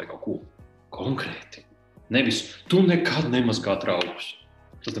neklaus vai kaut ko konkrēti, nevis tu nekad nemazgā traukus.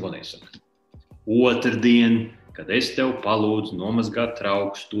 Tas neko neizsaka. Otrdien, kad es tev palūdzu nomazgāt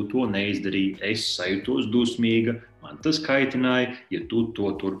traukus, tu to neizdarīji, es sajūtos dusmīga, man tas kaitināja, ja tu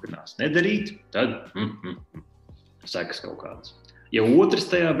to turpinās nedarīt, tad sekas kaut kādas. Ja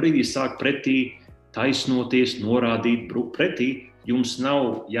otrs tajā brīdī sāk pretī taisnoties, norādīt, brukt pretī, jums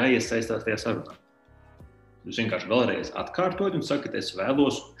nav jāiesaistās tajā sarunā. Jūs vienkārši vēlreiz atkārtojat un sakat, es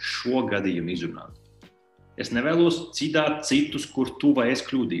vēlos šo gadījumu izrunāt. Es nevēlos citāt citus, kur tu vai es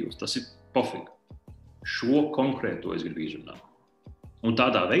kļūdījos. Tas ir pofīgi. Šo konkrēto es gribu izrunāt. Un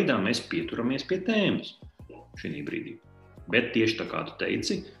tādā veidā mēs pieturamies pie tēmas šī brīdī. Bet tieši tā kā tu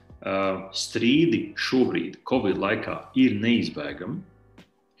teici, strīdi šobrīd, Covid laikā, ir neizbēgami.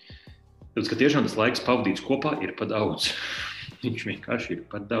 Tāpēc, ka tiešām tas laiks pavadīts kopā ir par daudz. Viņš vienkārši ir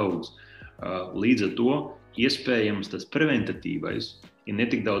par daudz. Līdz ar to iespējams tas preventatīvais ir ne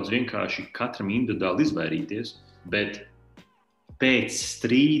tik daudz vienkārši katram individuāli izvairīties, bet pēc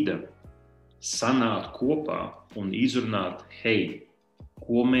strīda sanākt kopā un izrunāt, hei,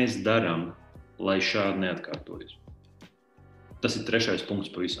 ko mēs darām, lai šādi neatkārtojas. Tas ir 3.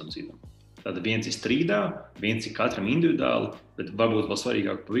 punkts pavisam citam. Tātad viens ir strīdā, viens ir katram individuāli, bet varbūt vēl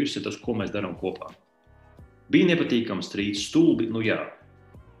svarīgāk pavisam ir tas, ko mēs darām kopā. Bija nepatīkams strīds, stulbi, nu jā.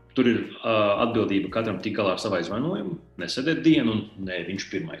 Tur ir atbildība katram tik galā ar savu aizvainojumu, nesēdēt dienu un nē, viņš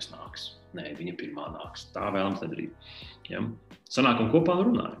pirmais nāks. Nē, viņa pirmā nāks. Tā vēlams nedarīt. Ja? Sanākam kopā un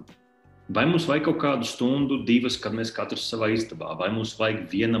runājam. Vai mums vajag kaut kādu stundu, 2, kad mēs katrs savā istabā, vai mums vajag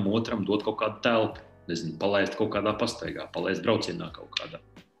vienam otram dot kaut kādu telpu, nezinu, palaist kaut kādā pastaigā, palaist braucienā kaut kādā.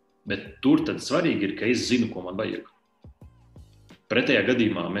 Bet tur tad svarīgi ir, ka es zinu, ko man vajag. Pretējā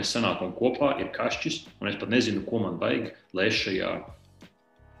gadījumā mēs sanākam kopā, ir kašķis, un es pat nezinu, ko man vajag, lai es šajā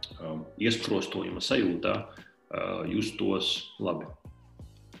ieskrostojuma sajūtā justos labi.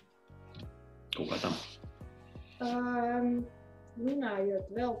 Kaut kā tam. Runājot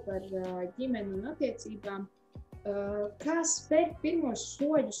vēl par ģimeni un attiecībām, kā spērt pirmos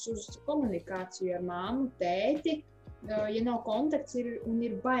soļus uz komunikāciju ar māmu, tēti, ja nav kontakts un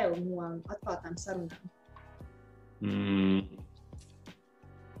ir bail no atklātām sarunām?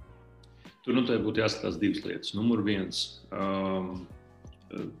 Tur noteikti būtu jāskatās 2 lietas. Numur 1.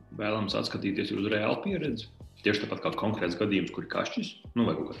 Vēlams atskatīties uz reālu pieredzi. Tieši tāpat kā konkrēts gadījums, kur ir kašķis,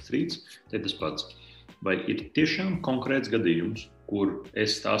 vai kaut kāds strīds, tad tas pats. Vai ir tiešām konkrēts gadījums, kur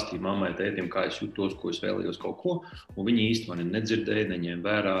es stāstīju mammai, tētim, kā es jūtos, ko es vēlējos kaut ko, un viņi īsti mani nedzirdēja, neņēma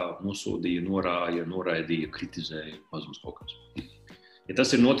vērā, nosodīja, norāja, noraidīja, kritizēja, mazums kaut kas. Ja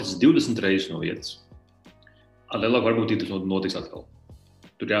tas ir noticis 20 reizes no vietas, lielāk varbūt tas notiks atkal.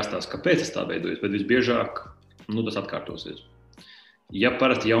 Tur jāstāsta, kāpēc tas tā veidojas, bet visbiežāk tas atkārtosies. Ja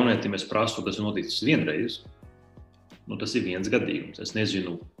parasti jaunietim es prasu, tas ir noticis vienreiz, tas ir viens gadījums. Es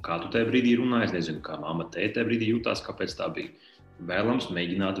nezinu, kā tu tajā brīdī runāji, es nezinu, kā mamma tajā brīdī jutās, kāpēc tā bija. Vēlams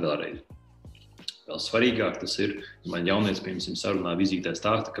mēģināt vēlreiz. Vēl svarīgāk tas ir, ja man jaunietis, piemēram, sarunā vizītē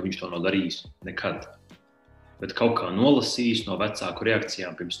stāsta, ka viņš to nav darījis nekad. Bet kaut kā nolasījis no vecāku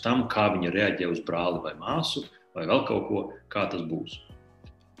reakcijām pirms tam, kā viņa reaģē uz brāli vai māsu, vai vēl kaut ko, kā tas būs.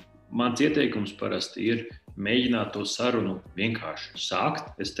 Mans ieteikums parasti ir mēģināt to sarunu vienkārši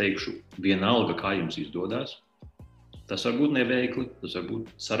sākt. Es teikšu, vienalga, kā jums izdodas. Tas var būt neveikli, tas var būt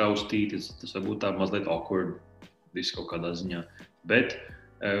saraustītis, tas var būt tā mazliet awkward, viss kaut kādā ziņā. Bet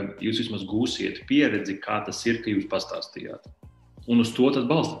jūs vismaz gūsiet pieredzi, kā tas ir, ka jūs pastāstījāt. Un uz to tad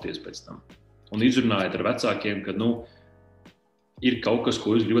balstaties pēc tam. Un izrunājiet ar vecākiem, ka ir kaut kas,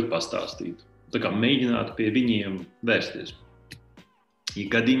 ko jūs gribat pastāstīt. Tā kā mēģināt pie viņiem vērsties. Ja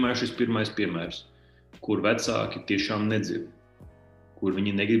gadījumā šis pirmais piemērs, kur vecāki tiešām nedzird, kur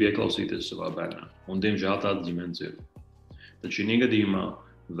viņi negrib ieklausīties savā bērnā. Un, diemžēl, tāda ģimenes ir. Tad šī gadījumā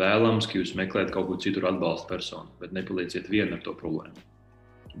vēlams, ka jūs meklējat kaut ko citur atbalsta personu, bet nepalieciet vieni ar to problēmu.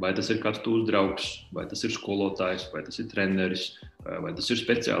 Vai tas ir kāds tūs draugs, vai tas ir skolotājs, vai tas ir treneris, vai tas ir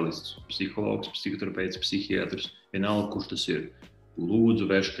speciālists, psihologs, psihoterapeits, psihiatrs, vienalga, kurš tas ir. Lūdzu,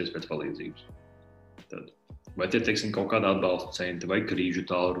 vēršieties pēc palīdzības. Tad, vai tie, teiksim, kaut kāda atbalsta centri, vai krīžu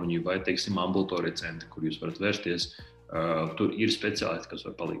tālruņi, vai, teiksim, ambulatorija centri, kur jūs varat vērsties, tur ir speciālisti, kas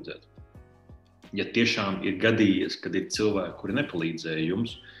var palīdzēt. Ja tiešām ir gadījies, kad ir cilvēki, kuri nepalīdzēja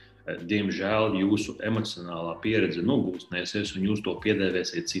jums, diemžēl jūsu emocionālā pieredze nogūstnēsies un jūs to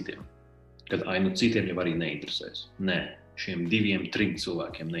piedēvēsiet citiem. Kad citiem jau arī neinteresēs. Nē, šiem 2-3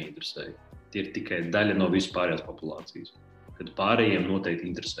 cilvēkiem neinteresēja. Tie ir tikai daļa no vispārējās populācijas. Kad pārējiem noteikti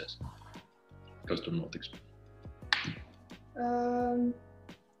interesēs. Kas tur notiks?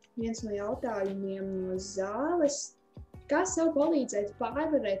 Viens no jautājumiem no zāles. Kā sev palīdzēt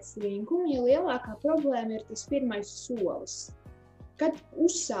pārvarēt slinkumu, ja lielākā problēma ir tas pirmais solis? Kad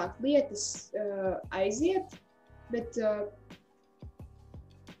uzsākt lietas aiziet, bet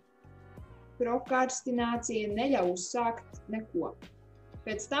prokrastinācija neļauj uzsākt neko.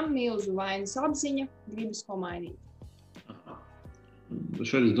 Pēc tam milzu vainas apziņa, gribas ko mainīt.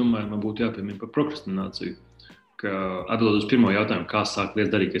 Šeit es domāju, man būtu jāpiemina par prokrastināciju, ka atbildot uz pirmo jautājumu, kā sākt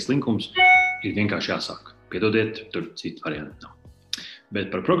lietas darīt, ka slinkums, ir vienkārši jāsāk. Piedodiet, tur citu variantu nav. Bet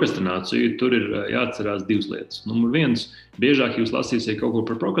par prokrastināciju tur ir jāatcerās 2 lietas. Numur 1, biežāk jūs lasīsiet kaut ko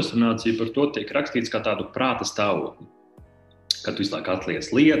par prokrastināciju, par to tiek rakstīts kā tādu prāta stāvokli. Kad visu laiku atliec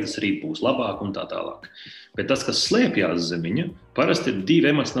lietas, rīt būs labāk un tā tālāk. Bet tas, kas slēpjās zem viņa, parasti ir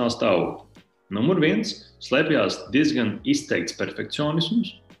 2 emocionāli stāvokļi. Numur 1, slēpjās diezgan izteikts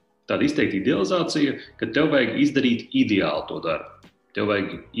perfekcionisms, tāda izteikta idealizācija, ka tev vajag izdarīt ideāli to darbu. Tev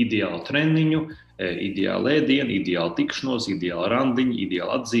vajag ideālu treniņu, ideālu ēdienu, ideālu tikšanos, ideālu randiņu,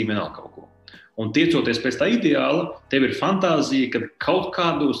 ideālu atzīmi, vēl kaut ko. Un tiecoties pēc tā ideāla, tev ir fantāzija, ka kaut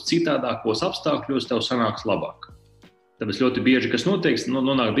kādos citādākos apstākļos tev sanāks labāk. Tāpēc ļoti bieži, kas notiek,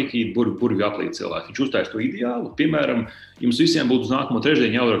 nonāk bikīti burvju aplīt cilvēki. Viņš uztais to ideālu. Piemēram, jums visiem būtu uz nākamo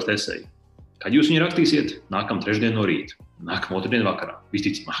trešdienu jāuzraksta eseju. Kad jūs viņu rakstīsiet, nākamā trešdiena no rīta, nākamā otrdiena vakarā,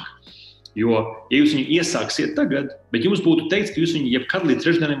 visticamāk. Jo, ja jūs viņu iesāksiet tagad, bet jums būtu teikts, ka jūs viņu jebkad līdz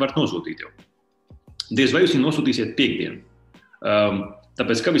trešdienai varat nosūtīt jau. Diez vai jūs viņu nosūtīsiet piekdienu.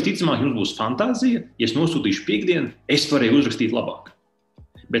 Tāpēc, ka visticamāk jums būs fantāzija, ja es nosūtīšu piekdienu, es varēju uzrakstīt labāk.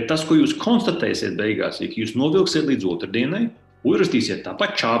 Bet tas, ko jūs konstatēsiet beigās, ir, ka jūs novilksiet līdz otrdienai, uzrakstīsiet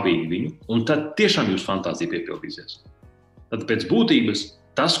tāpat čābīgi viņu, un tad tiešām jūs fantāzija piepildīsies. Tad pēc būtības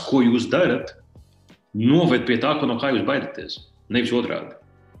tas, ko jūs darat, noved pie tā, no kā jūs baidaties, nevis otrādi.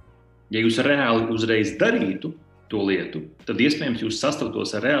 Ja jūs reāli uzreiz darītu to lietu, tad iespējams jūs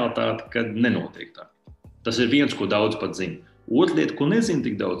sastaptos ar realitāti, kad nenotiek tā. Tas ir viens, ko daudz pat zina. Otra lieta, ko nezina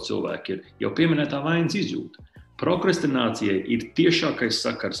tik daudz cilvēki, ir jau pieminētā vainas izjūta. Prokrastinācijai ir tiešākais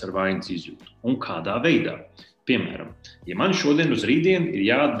sakars ar vainas izjūtu. Un kādā veidā? Piemēram, ja man šodien uz rītdienu ir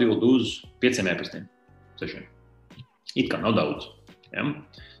jāatbild uz 5 e-pastiem, 6. It kā nav daudz. Ja?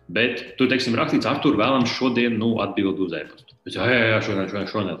 Bet tu, teiksim, rakstīts, Artur, vēlams šodien atbild uz e-pastu. Es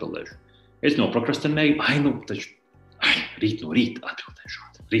šodien atbildēšu. Es prokrastinēju, rīt no rīta atbildēšu.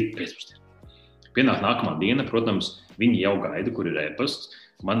 Rīt pēcpusdienā. Pienāk nākamā diena, protams, viņi jau gaida, kur ir e-pasts.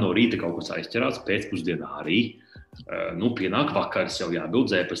 Man no rīta kaut kas aizķerās, pēcpusdienā arī. Pienāk vakars, jau jāatbild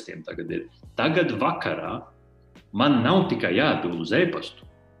uz e-pastiem tagad ir. Tagad vakarā man nav tikai jāatbild uz e-pastu.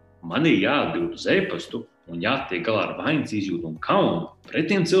 Man ir jāatbild uz e-pastu un jātiek galā ar vainas izjūtu un kaunu pret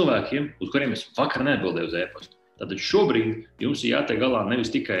tiem cilvēkiem, uz kuriem es vakar neatbildēju uz e-pastu. Tātad šobrīd jums ir jātiek galā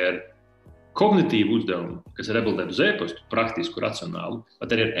nevis tikai ar kognitīvu uzdevumu, kas ir atbildēt uz e-pastu, praktisku, racionālu,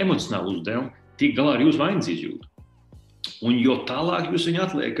 bet arī ar emocionālu uzdevumu, tiek galā ar jūsu vainas izjūtu. Un jo tālāk jūs viņu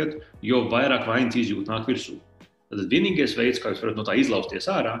atliekat, jo vairāk vainas izjūta nāk virsū. Tad vienīgais veids, kā jūs varat no tā izlausties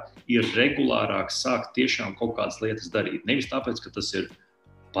ārā, ir regulārāk sākt tiešām kaut kādas lietas darīt. Nevis tāpēc, ka tas ir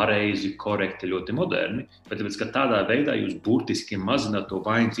pareizi, korekti, ļoti moderni, bet tāpēc, ka tādā veidā jūs burtiski mazināt to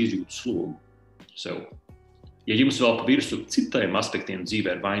vainas izjūtu slogu sev. Ja jums vēl pa virsmu citiem aspektiem dzīvē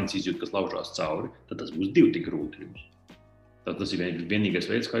ir vainas izjūta, kas laužās cauri, tad tas būs divi tik grūti jums. Tad tas ir vienīgais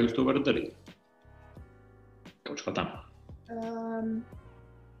veids, kā jūs to varat darīt. Kaut kā tā.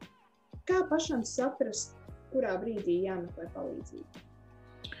 Kā pašam saprast, kurā brīdī jāmeklē palīdzību?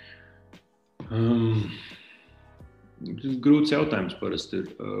 Grūts jautājums parasti ir.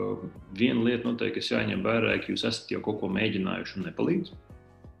 Viena lieta noteikti, kas jāņem vērā, ka jūs esat jau kaut ko mēģinājuši un nepalīdz.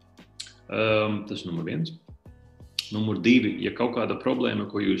 Tas ir numur 1. Numur 2, ja kaut kāda problēma,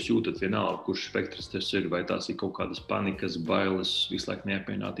 ko jūs jūtat vienalga, kurš spektrs tas ir, vai tās ir kaut kādas panikas, bailes, visu laiku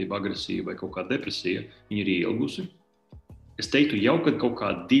neapmierinātība, agresija vai kaut kāda depresija, viņa ir ielgusi. Es teiktu, jau kad kaut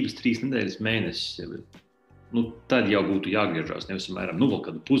kāda 2-3 nedēļas mēnesis jau ir, tad jau būtu jāgriežās, nevis mēram, vēl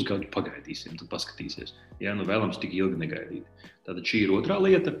kādu pusgadu pagaidīsim, tad paskatīsies. Ja, vēlams tik ilgi negaidīt. Tātad šī ir otrā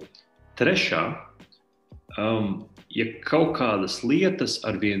lieta. Trešā, ja kaut kādas lietas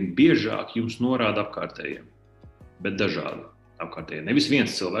arvien biežāk jums norāda apkārtējiem, bet dažādi apkārtējiem. Nevis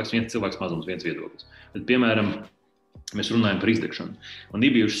viens cilvēks mazums, viens viedoklis. Bet, piemēram, mēs runājam par izdegšanu. Un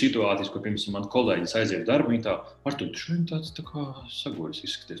ir bijušas situācijas, kur pirms man kolēģis aiziet darbu, viņi tā, Artur, tu šodien tāds tā kā saguris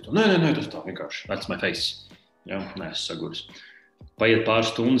izskaties. Nē, tas tā vienkārši, that's my face. Jā, nē, es saguris. Paiet pāris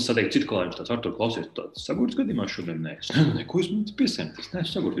stundas, satieku citu kolēģis tāds, Artur, klausies, tu tāds saguris gadījumā šodien? Nē, ko jūs man piesēmties? Nē,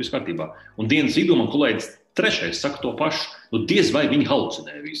 es saguris, viss kārtībā. Un dienas vidū man kolēģis trešais saka to pašu, diez vai viņi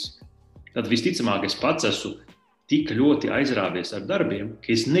halucinē visi. Tad visticamāk es pats esmu tik ļoti aizrāvies ar darbiem, ka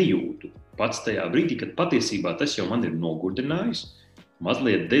es nejūtu pats tajā brīdī, kad patiesībā tas jau man ir nogurdinājis,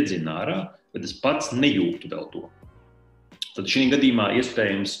 mazliet dedzina ārā, bet es pats nejūtu vēl to. Tad šī gadījumā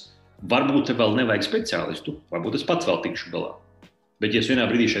iespējams, varbūt te vēl nevajag speciālistu, varbūt es pats vēl tikšu galā. Bet ja es vienā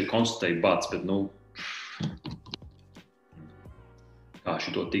brīdī šeit konstatēju bāc, bet kā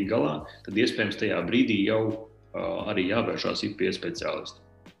šito tik galā, tad iespējams tajā brīdī jau arī jāvēršās pie speciālista.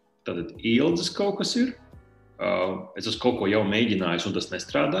 Tad ilgas kaut kas ir. Es esmu kaut ko jau mēģinājis un tas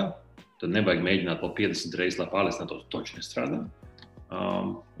nestrādā, tad nevajag mēģināt vēl 50 reizes, lai pārliecinātos, ka toči nestrādā.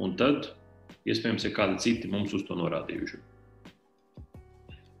 Un tad, iespējams, ir kādi citi mums uz to norādījuši.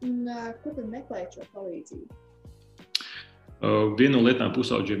 Un kur tad meklēt šo palīdzību? Viena no lietām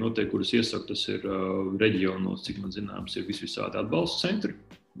pusauģiem noteikti, kuras iesaku, tas ir reģionos, cik man zināms, ir visvisādi atbalsta centri,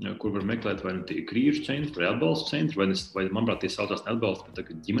 kur var meklēt vai tie krīžu centri, vai atbalsta centri, vai manuprāt, tie saucās ne atbalsta, bet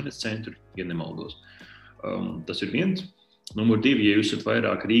tagad ģimenes centri, ja nemaldos. Tas ir viens. Numur 2, ja jūs esat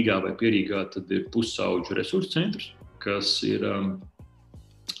vairāk Rīgā vai Pierīgā, tad ir pusauģu resursu centrs, kas ir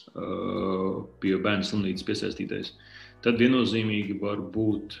pie bērnu slimnīcas piesaistītais. Tad viennozīmīgi var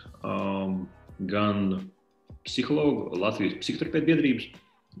būt gan psihologu, Latvijas psihoterapeitu biedrības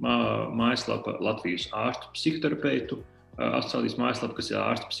mājaslapa, Latvijas ārstu psihoterapeitu asociācijas mājaslapa, kas ir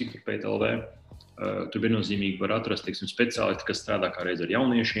ārstu psihoterapeitu LV. Tur viennozīmīgi var atrast, speciālisti, kas strādā kā reiz ar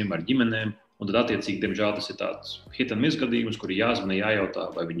jauniešiem, ar ģimenēm. Un tad, attiecīgi, diemžēl tas ir tāds hit and miss gadījums, kuri jāzvana, jājautā,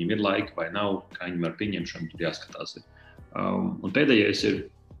 vai viņiem ir laika vai nav, kā viņiem ar pieņemšanu, tur jāskatās. Un pēdējais ir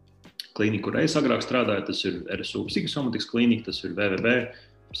klīnika, kur es agrāk strādāju, tas ir RSU psihosomatikas klīnika, tas ir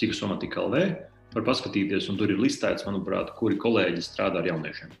www.psihosomatika LV. Var paskatīties, un tur ir listēts, manuprāt, kuri kolēģi strādā ar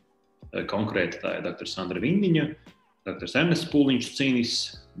jauniešiem. Konkrēti tā ir dr. Sandra Vindiņa, dr. Ernests Pūliņš Cīnis,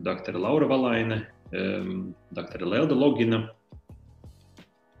 dr. Laura Valaine, dr. Lelda Logina.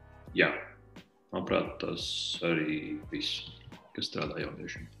 Jā. Manuprāt, tas arī viss, kas strādā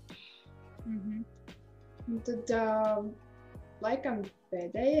jauniešiem. Un tad, laikam,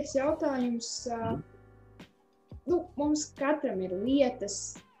 pēdējais jautājums. Mums katram ir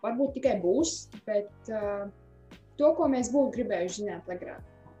lietas, varbūt tikai būs, bet to, ko mēs būtu gribējuši zināt agrāk.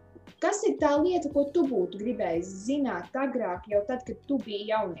 Kas ir tā lieta, ko tu būtu gribējis zināt agrāk, jau tad, kad tu biji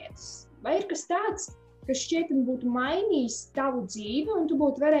jaunietis? Vai ir kas tāds, kas šķietami būtu mainījis tavu dzīvi, un tu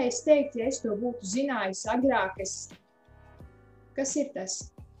būtu varējis teikt, ja es to būtu zinājis agrāk, kas ir tas?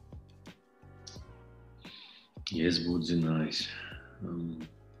 Ja es būtu zinājis.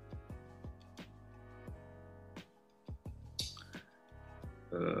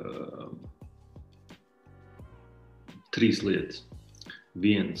 3 lietas.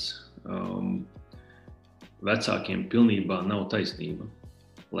 1. Vecākiem pilnībā nav taisnība,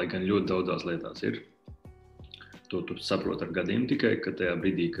 lai gan ļoti daudzās lietās ir. To tu saproti ar gadiem tikai, ka tajā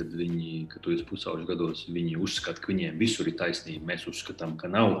brīdī, kad tu esi pusauģu gados, viņi uzskata, ka viņiem visur ir taisnība. Mēs uzskatām, ka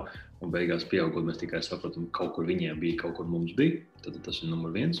nav, un beigās pieaugot, mēs tikai saprotam, ka kaut kur viņiem bija, kaut kur mums bija. Tad tas ir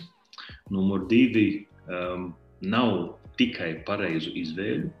numur 1. Numur 2, nav tikai pareizu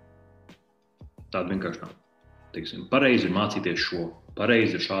izvēļu. Tāda vienkārši nav. Teiksim, pareizi ir mācīties šo,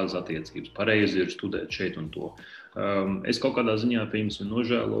 pareizi ir šādas attiecības, pareizi ir studēt šeit un to. Es kaut kādā ziņā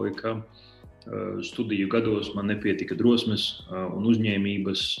nožēloju, ka studiju gados man nepietika drosmes un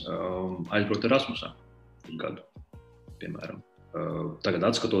uzņēmības aizbraukt Erasmusā gadu, piemēram. Tagad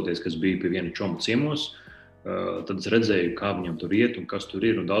atskatoties, kas bija pie viena čoma ciemos, tad es redzēju, kā viņam tur iet un kas tur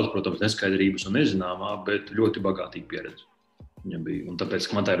ir. Un daudz, protams, neskaidrības un nezināmā, bet ļoti bagātīga pieredze. Viņam bija. Un tāpēc,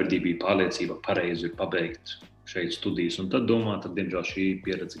 ka man tā brīdī bija pārliecība, pareizi ir pabeigt šeit studijas. Un tad domāt, tad, diemžēl, šī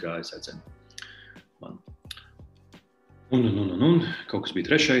pieredze gāja secen man. Un kaut kas bija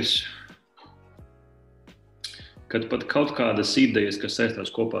trešais. Kad pat kaut kādas idejas, kas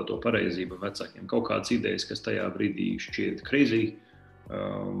saistās kopā ar to pareizību vecākiem, kaut kādas idejas, kas tajā brīdī šķiet crazy,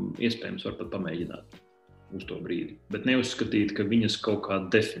 iespējams var pat pamēģināt uz to brīdi. Bet neuzskatīt, ka viņas kaut kā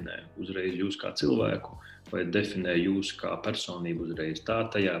definē uzreiz jūs kā cilvēku vai definē jūs kā personību uzreiz. Tā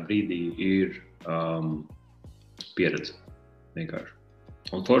tajā brīdī ir pieredze vienkārši.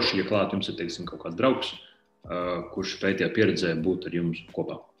 Un forši, ja klāt jums ir, teiksim, kaut kāds draugs, kurš spēj tajā pieredzē būt ar jums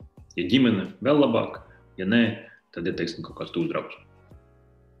kopā. Ja ģimene vēl labāk, ja nē, tad ir, teiksim, kaut kāds tūs draugs.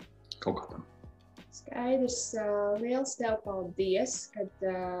 Kaut kā tam. Skaidrs. Liels tev paldies, kad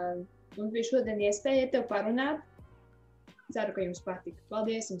mums bija šodien iespēja tev parunāt. Ceru, ka jums patika.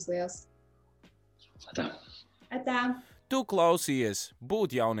 Paldies jums liels. Atā. Tu klausies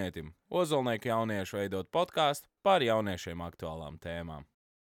Būt jaunietim, Ozolnieka jauniešu veidot podcastu par jauniešiem aktuālām tēmām.